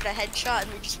 make sure to headshot,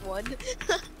 and we just won.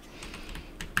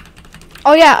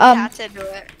 Oh yeah, we had to do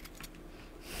it.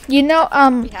 You know,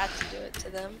 we had to do it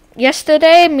to them.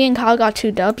 Yesterday me and Kyle got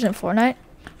 2 dubs in Fortnite,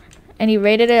 and he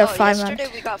rated it a 5 out. Yesterday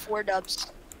we got 4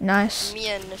 dubs. Nice. Me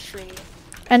and Nasrini.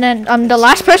 And then the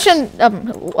last person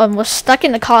was stuck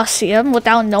in the Coliseum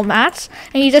without no mats,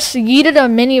 and he just yeeted a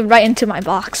mini right into my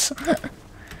box.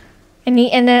 and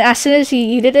then as soon as he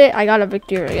yeeted it, I got a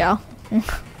victory royale.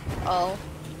 Oh.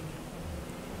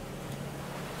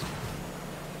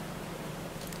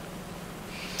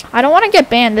 I don't want to get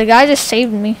banned. The guy just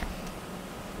saved me.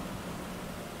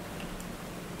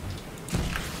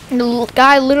 The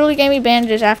guy literally gave me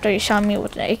bandages after he shot me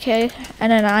with an AK,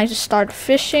 and then I just started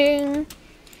fishing.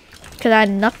 Because I had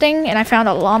nothing, and I found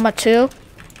a llama too.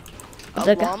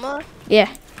 A llama?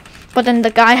 Yeah. But then the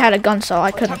guy had a gun, so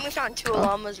I couldn't. We found 2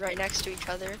 llamas right next to each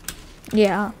other.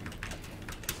 Yeah.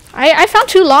 I found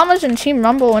 2 llamas in Team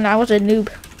Rumble when I was a noob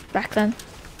back then.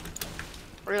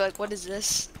 We're like, what is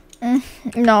this?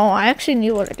 No, I actually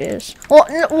knew what it is. Well,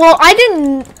 I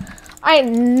didn't. I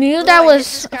knew that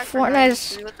was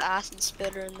Fortnite's. With the acid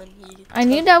spitter, and then I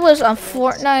knew that was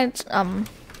Fortnite's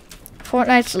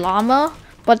llama.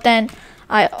 But then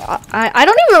I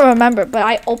don't even remember, but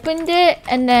I opened it,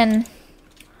 and then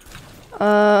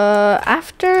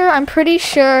after, I'm pretty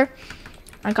sure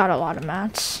I got a lot of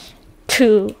mats.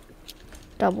 2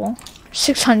 double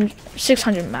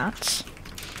 600 mats,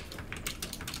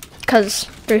 cause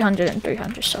 300 and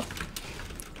 300, so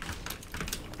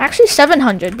actually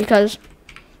 700, because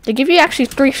they give you actually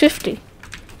 350.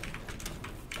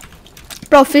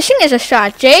 Bro, fishing is a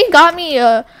shot. Jay got me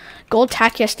a gold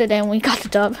tack yesterday and we got the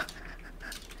dub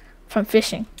from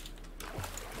fishing.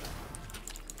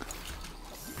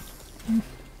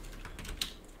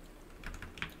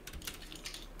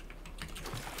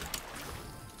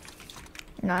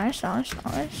 Nice. I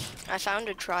found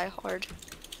a tryhard.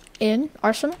 In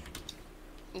Arsenal?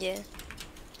 Yeah.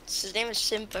 His name is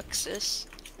Simpoxis.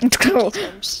 It's cool.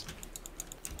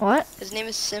 What? His name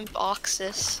is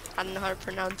Simpoxis. I don't know how to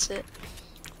pronounce it.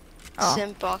 Oh.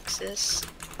 Simpoxis.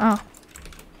 Oh.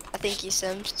 I think he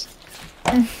simps.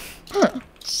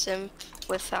 Simp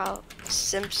without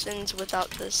Simpsons without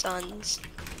the Suns.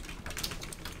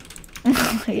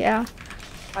 Yeah.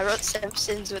 I wrote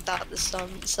Simpsons without the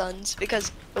sons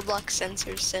because Roblox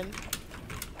censors simp.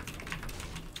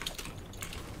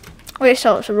 Wait,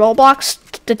 so Roblox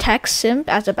detects simp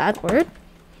as a bad word?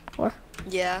 Or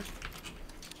Yeah.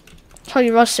 so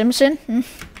you wrote Simpson?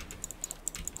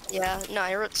 Yeah. No,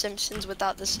 I wrote Simpsons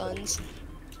without the sons.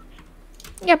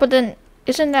 Yeah, but then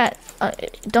isn't that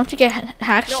don't you get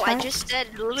hacked? No, I just said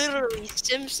literally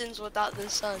Simpsons without the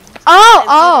sons. Oh,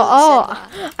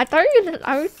 I literally said that.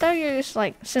 I thought you were just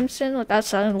like Simpson without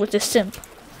sun, which is simp.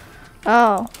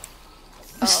 Oh.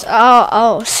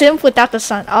 Oh, simp without the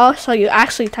sun. Oh, so you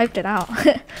actually typed it out.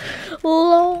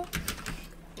 Lol.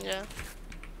 Yeah.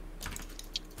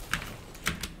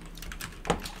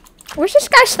 Where's this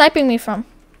guy sniping me from?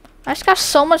 I just got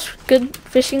so much good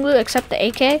fishing loot except the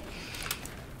AK.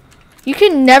 You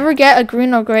can never get a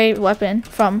green or gray weapon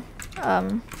from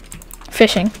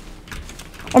fishing.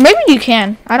 Or maybe you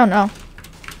can. I don't know.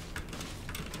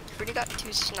 Already got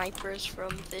 2 snipers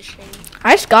from fishing.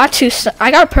 I just got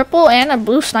I got a purple and a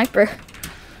blue sniper.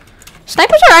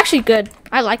 Snipers are actually good.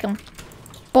 I like them.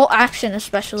 Bolt action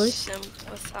especially. Simp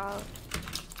without.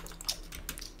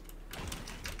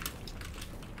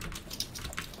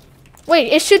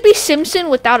 Wait, it should be Simpson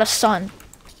without a sun.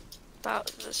 Without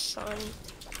the sun.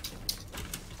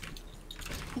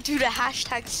 Dude, a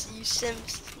hashtag use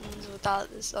Simpsons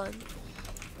without the sun.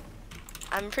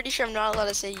 I'm pretty sure I'm not allowed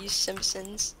to say use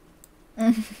Simpsons.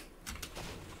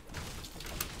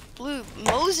 Blue,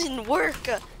 Mosin work.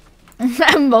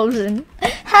 Mosin.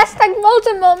 Hashtag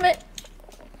Mosin moment.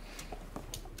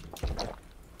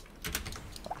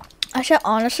 I should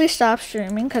honestly stop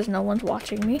streaming because no one's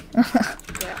watching me.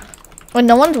 Yeah. When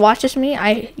no one watches me,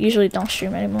 I usually don't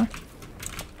stream anymore.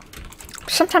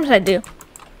 Sometimes I do.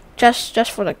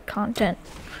 Just for the content.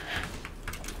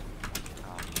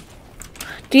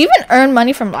 Do you even earn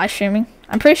money from live streaming?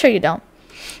 I'm pretty sure you don't.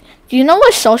 Do you know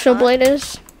what Social Blade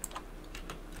is?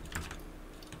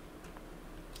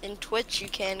 In Twitch you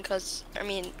can, cause I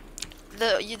mean,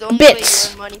 the only Bits. way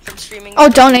you earn money from streaming. Oh,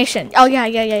 donation. Oh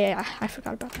yeah. I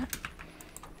forgot about that.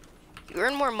 You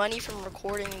earn more money from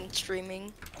recording and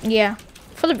streaming. Yeah,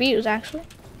 for the views actually.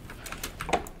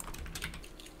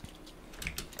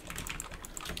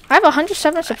 I have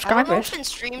 107 subscribers. I don't know if in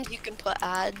streams you can put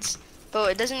ads,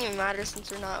 but it doesn't even matter since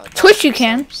we're not. Twitch you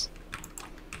can. Subs.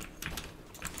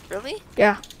 Really?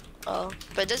 Yeah. Oh,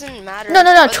 but it doesn't matter. No.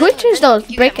 But Twitch is those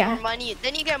break ads.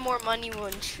 Then you get more money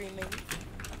when streaming.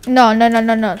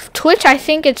 No. Twitch, I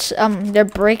think it's their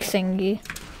break thingy.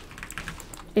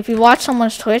 If you watch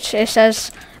someone's Twitch, it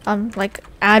says like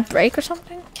ad break or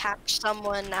something. Catch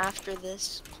someone after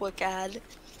this quick ad.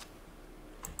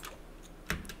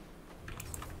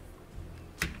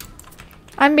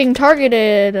 I'm being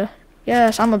targeted.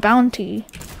 Yes, I'm a bounty.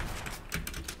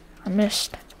 I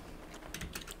missed.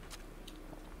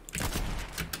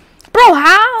 Bro,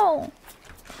 how?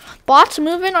 Bots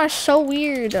moving are so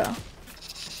weird. Oh,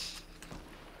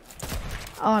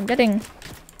 I'm getting...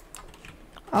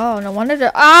 Oh, no wonder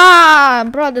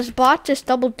bro, this bot just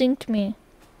double dinked me.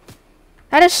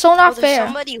 That is so not There's fair.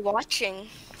 somebody watching.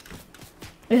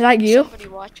 Is that you? Somebody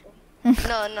watching. No,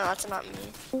 that's not me.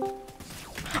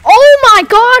 Oh my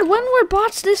god, when were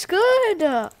bots this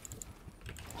good?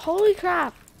 Holy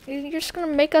crap. You're just gonna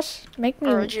make me...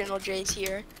 Original J's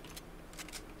here.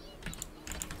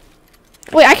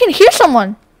 Wait, I can hear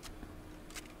someone.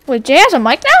 Wait, Jay has a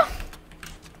mic now?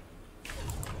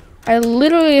 I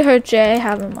literally heard Jay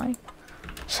have a mic.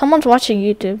 Someone's watching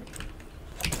YouTube.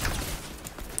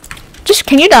 Just,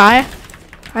 can you die?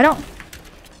 I don't...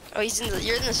 Oh,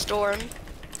 you're in the storm.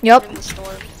 Yup. You're in the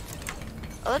storm.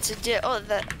 Oh, that's a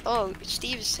oh,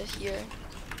 Steve's here.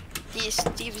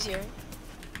 Steve's here.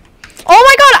 Oh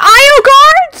my god, IO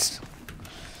guards!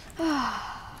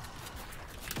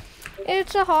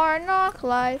 It's a hard knock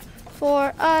life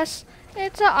for us.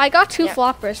 I got 2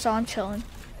 floppers, so I'm chilling.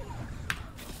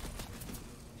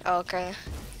 Okay.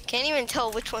 Can't even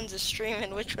tell which one's a stream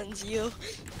and which one's you.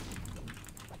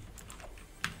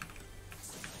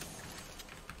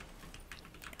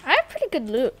 I have pretty good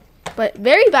loot, but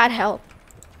very bad health.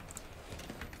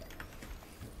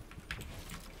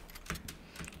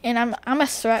 And I'm a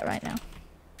threat right now.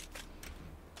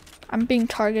 I'm being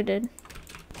targeted.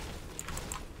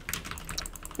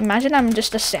 Imagine I'm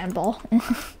just a sandball. I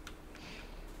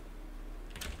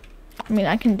mean,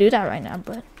 I can do that right now,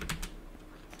 but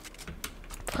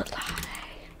like...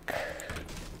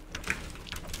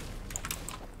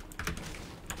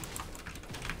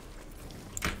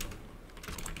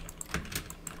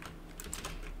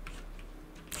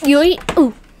 Yoy,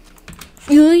 ooh.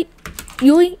 Yoy,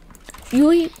 yoy,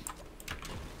 yoy.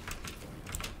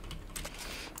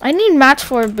 I need mats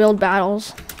for build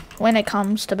battles when it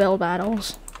comes to build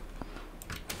battles.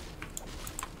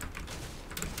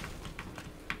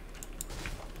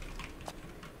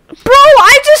 Bro,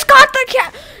 I just got the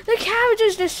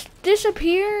cabbages just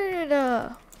disappeared.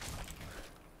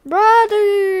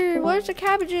 Brother, where's the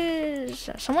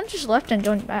cabbages? Someone just left and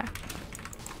joined back.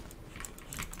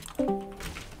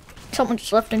 Someone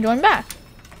just left and joined back.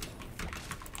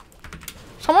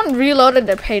 Someone reloaded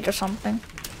their page or something.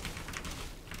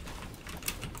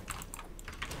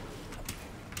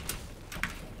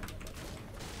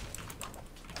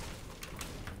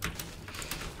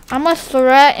 I'm a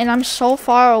threat and I'm so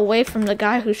far away from the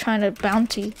guy who's trying to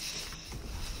bounty.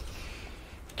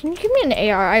 Can you give me an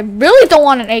AR? I really don't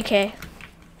want an AK.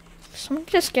 Someone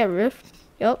just get rift.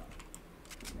 Yup.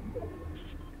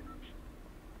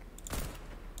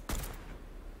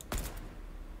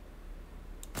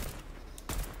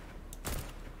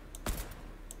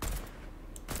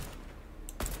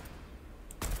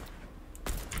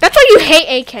 That's why you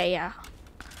hate AK, yeah.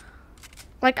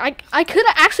 Like I could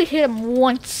have actually hit him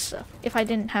once if I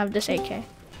didn't have this AK.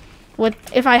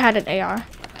 If I had an AR.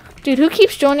 Dude, who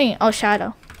keeps joining? Oh,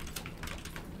 Shadow.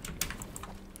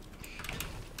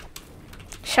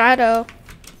 Shadow.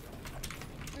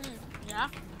 Yeah.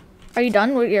 Are you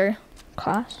done with your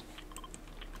class?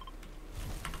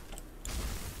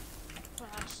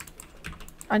 Class.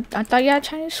 I thought you had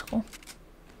Chinese school.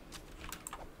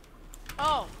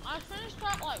 Oh, I finished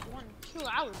that like 2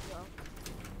 hours ago.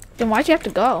 Then why'd you have to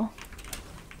go?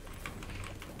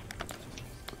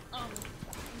 And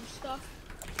stuff.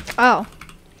 Oh.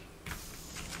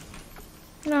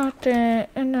 Nothing.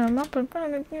 And I'm up and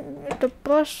with the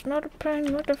bus, not a plane,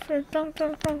 not a friend.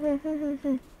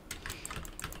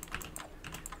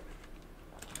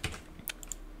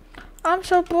 I'm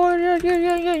so bored.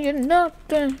 You're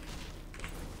nothing.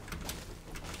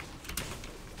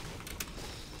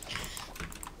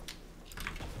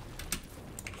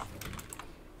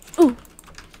 Ooh.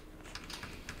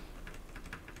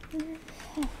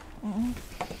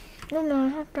 No,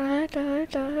 not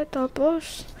the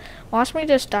bus. Watch me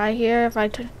just die here if I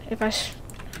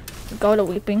go to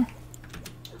weeping.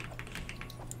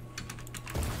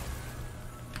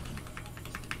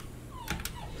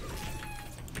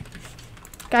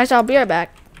 Guys, I'll be right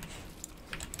back.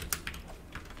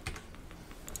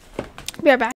 Be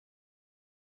right back.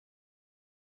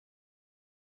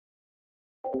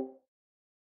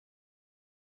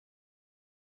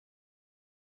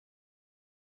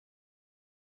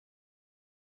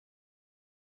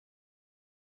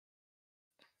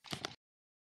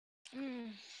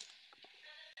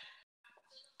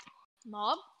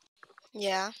 Mob?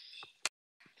 Yeah.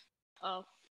 Oh.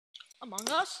 Among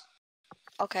Us?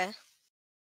 Okay.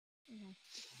 Wait,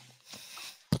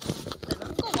 let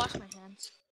me go wash my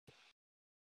hands.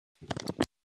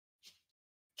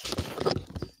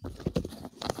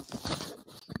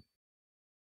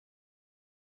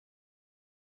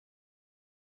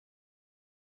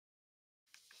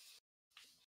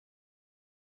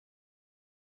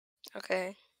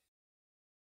 Okay.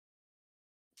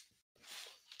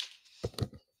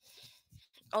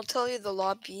 I'll tell you the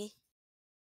lobby.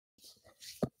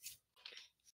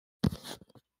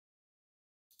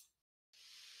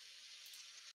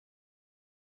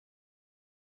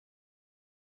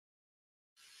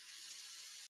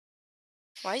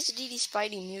 Why is DD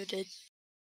Spidey muted?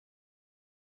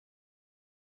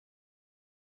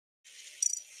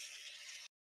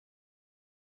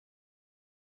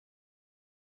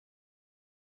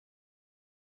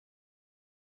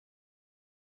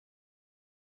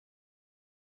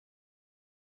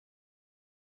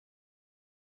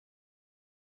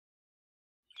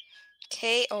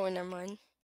 Okay, oh, never mind.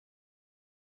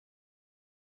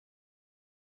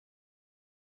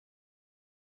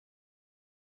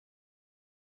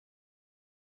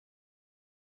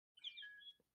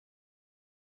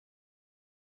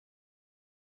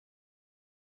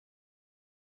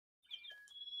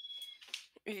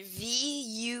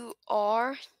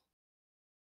 VUR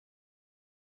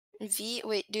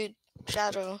wait, dude,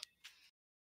 Shadow,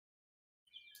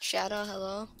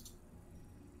 hello,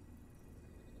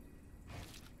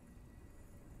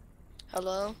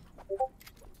 hello.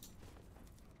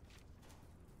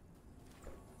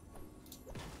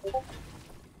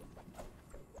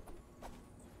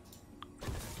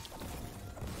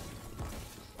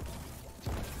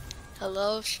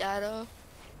 Hello, Shadow.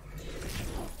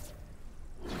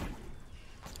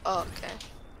 Oh, okay.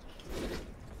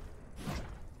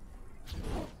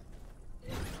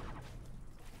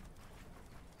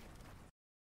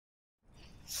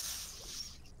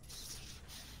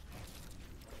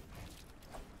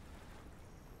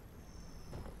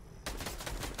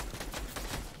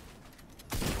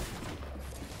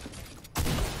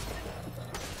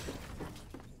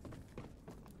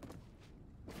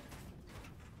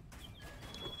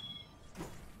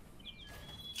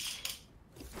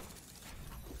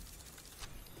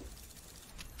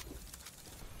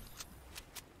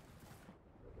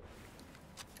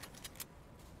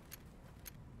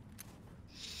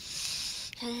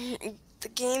 The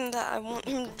game that I want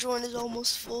him to join is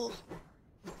almost full.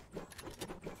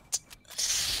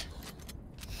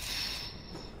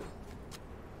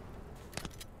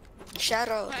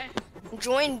 Shadow, Okay.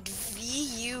 join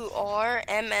VURMNF.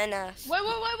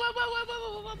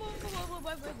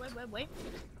 Wait.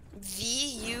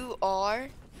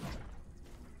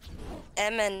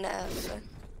 VURMNF.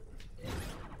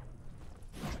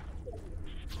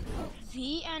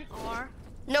 V and R.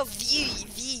 No,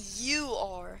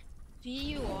 VUR.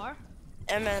 VUR.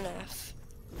 MNF.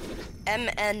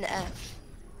 MNF.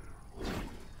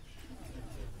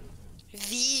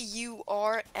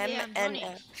 VURMNF.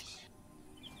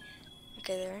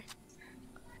 Okay, there.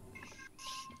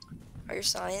 Are you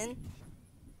cyan?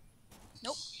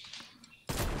 Nope.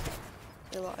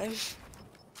 You're lime.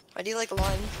 Why do you like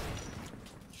lime?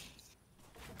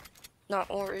 Not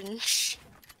orange.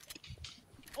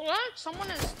 What? Someone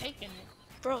has taken it.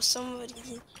 Bro,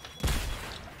 somebody.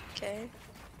 Okay.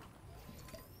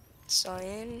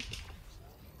 Cyan.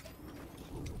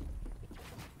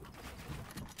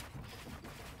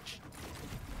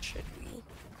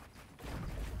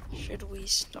 Should we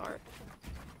start?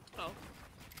 Oh.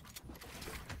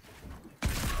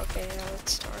 Okay, now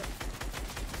let's start.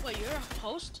 Wait, you're a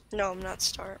host? No, I'm not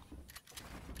start.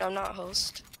 No, I'm not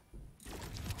host.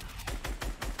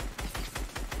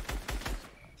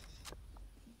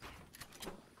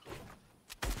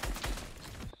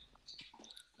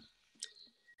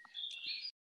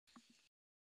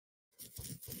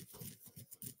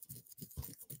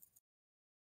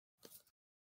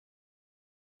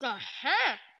 The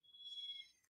heck?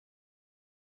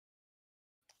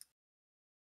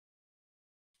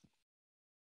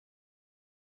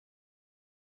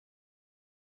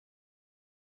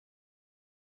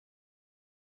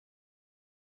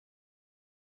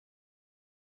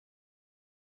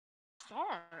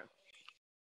 Start.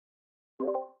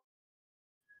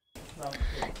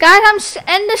 Guys, I'm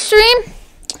end the stream.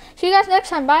 See you guys next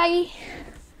time. Bye.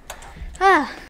 Ah.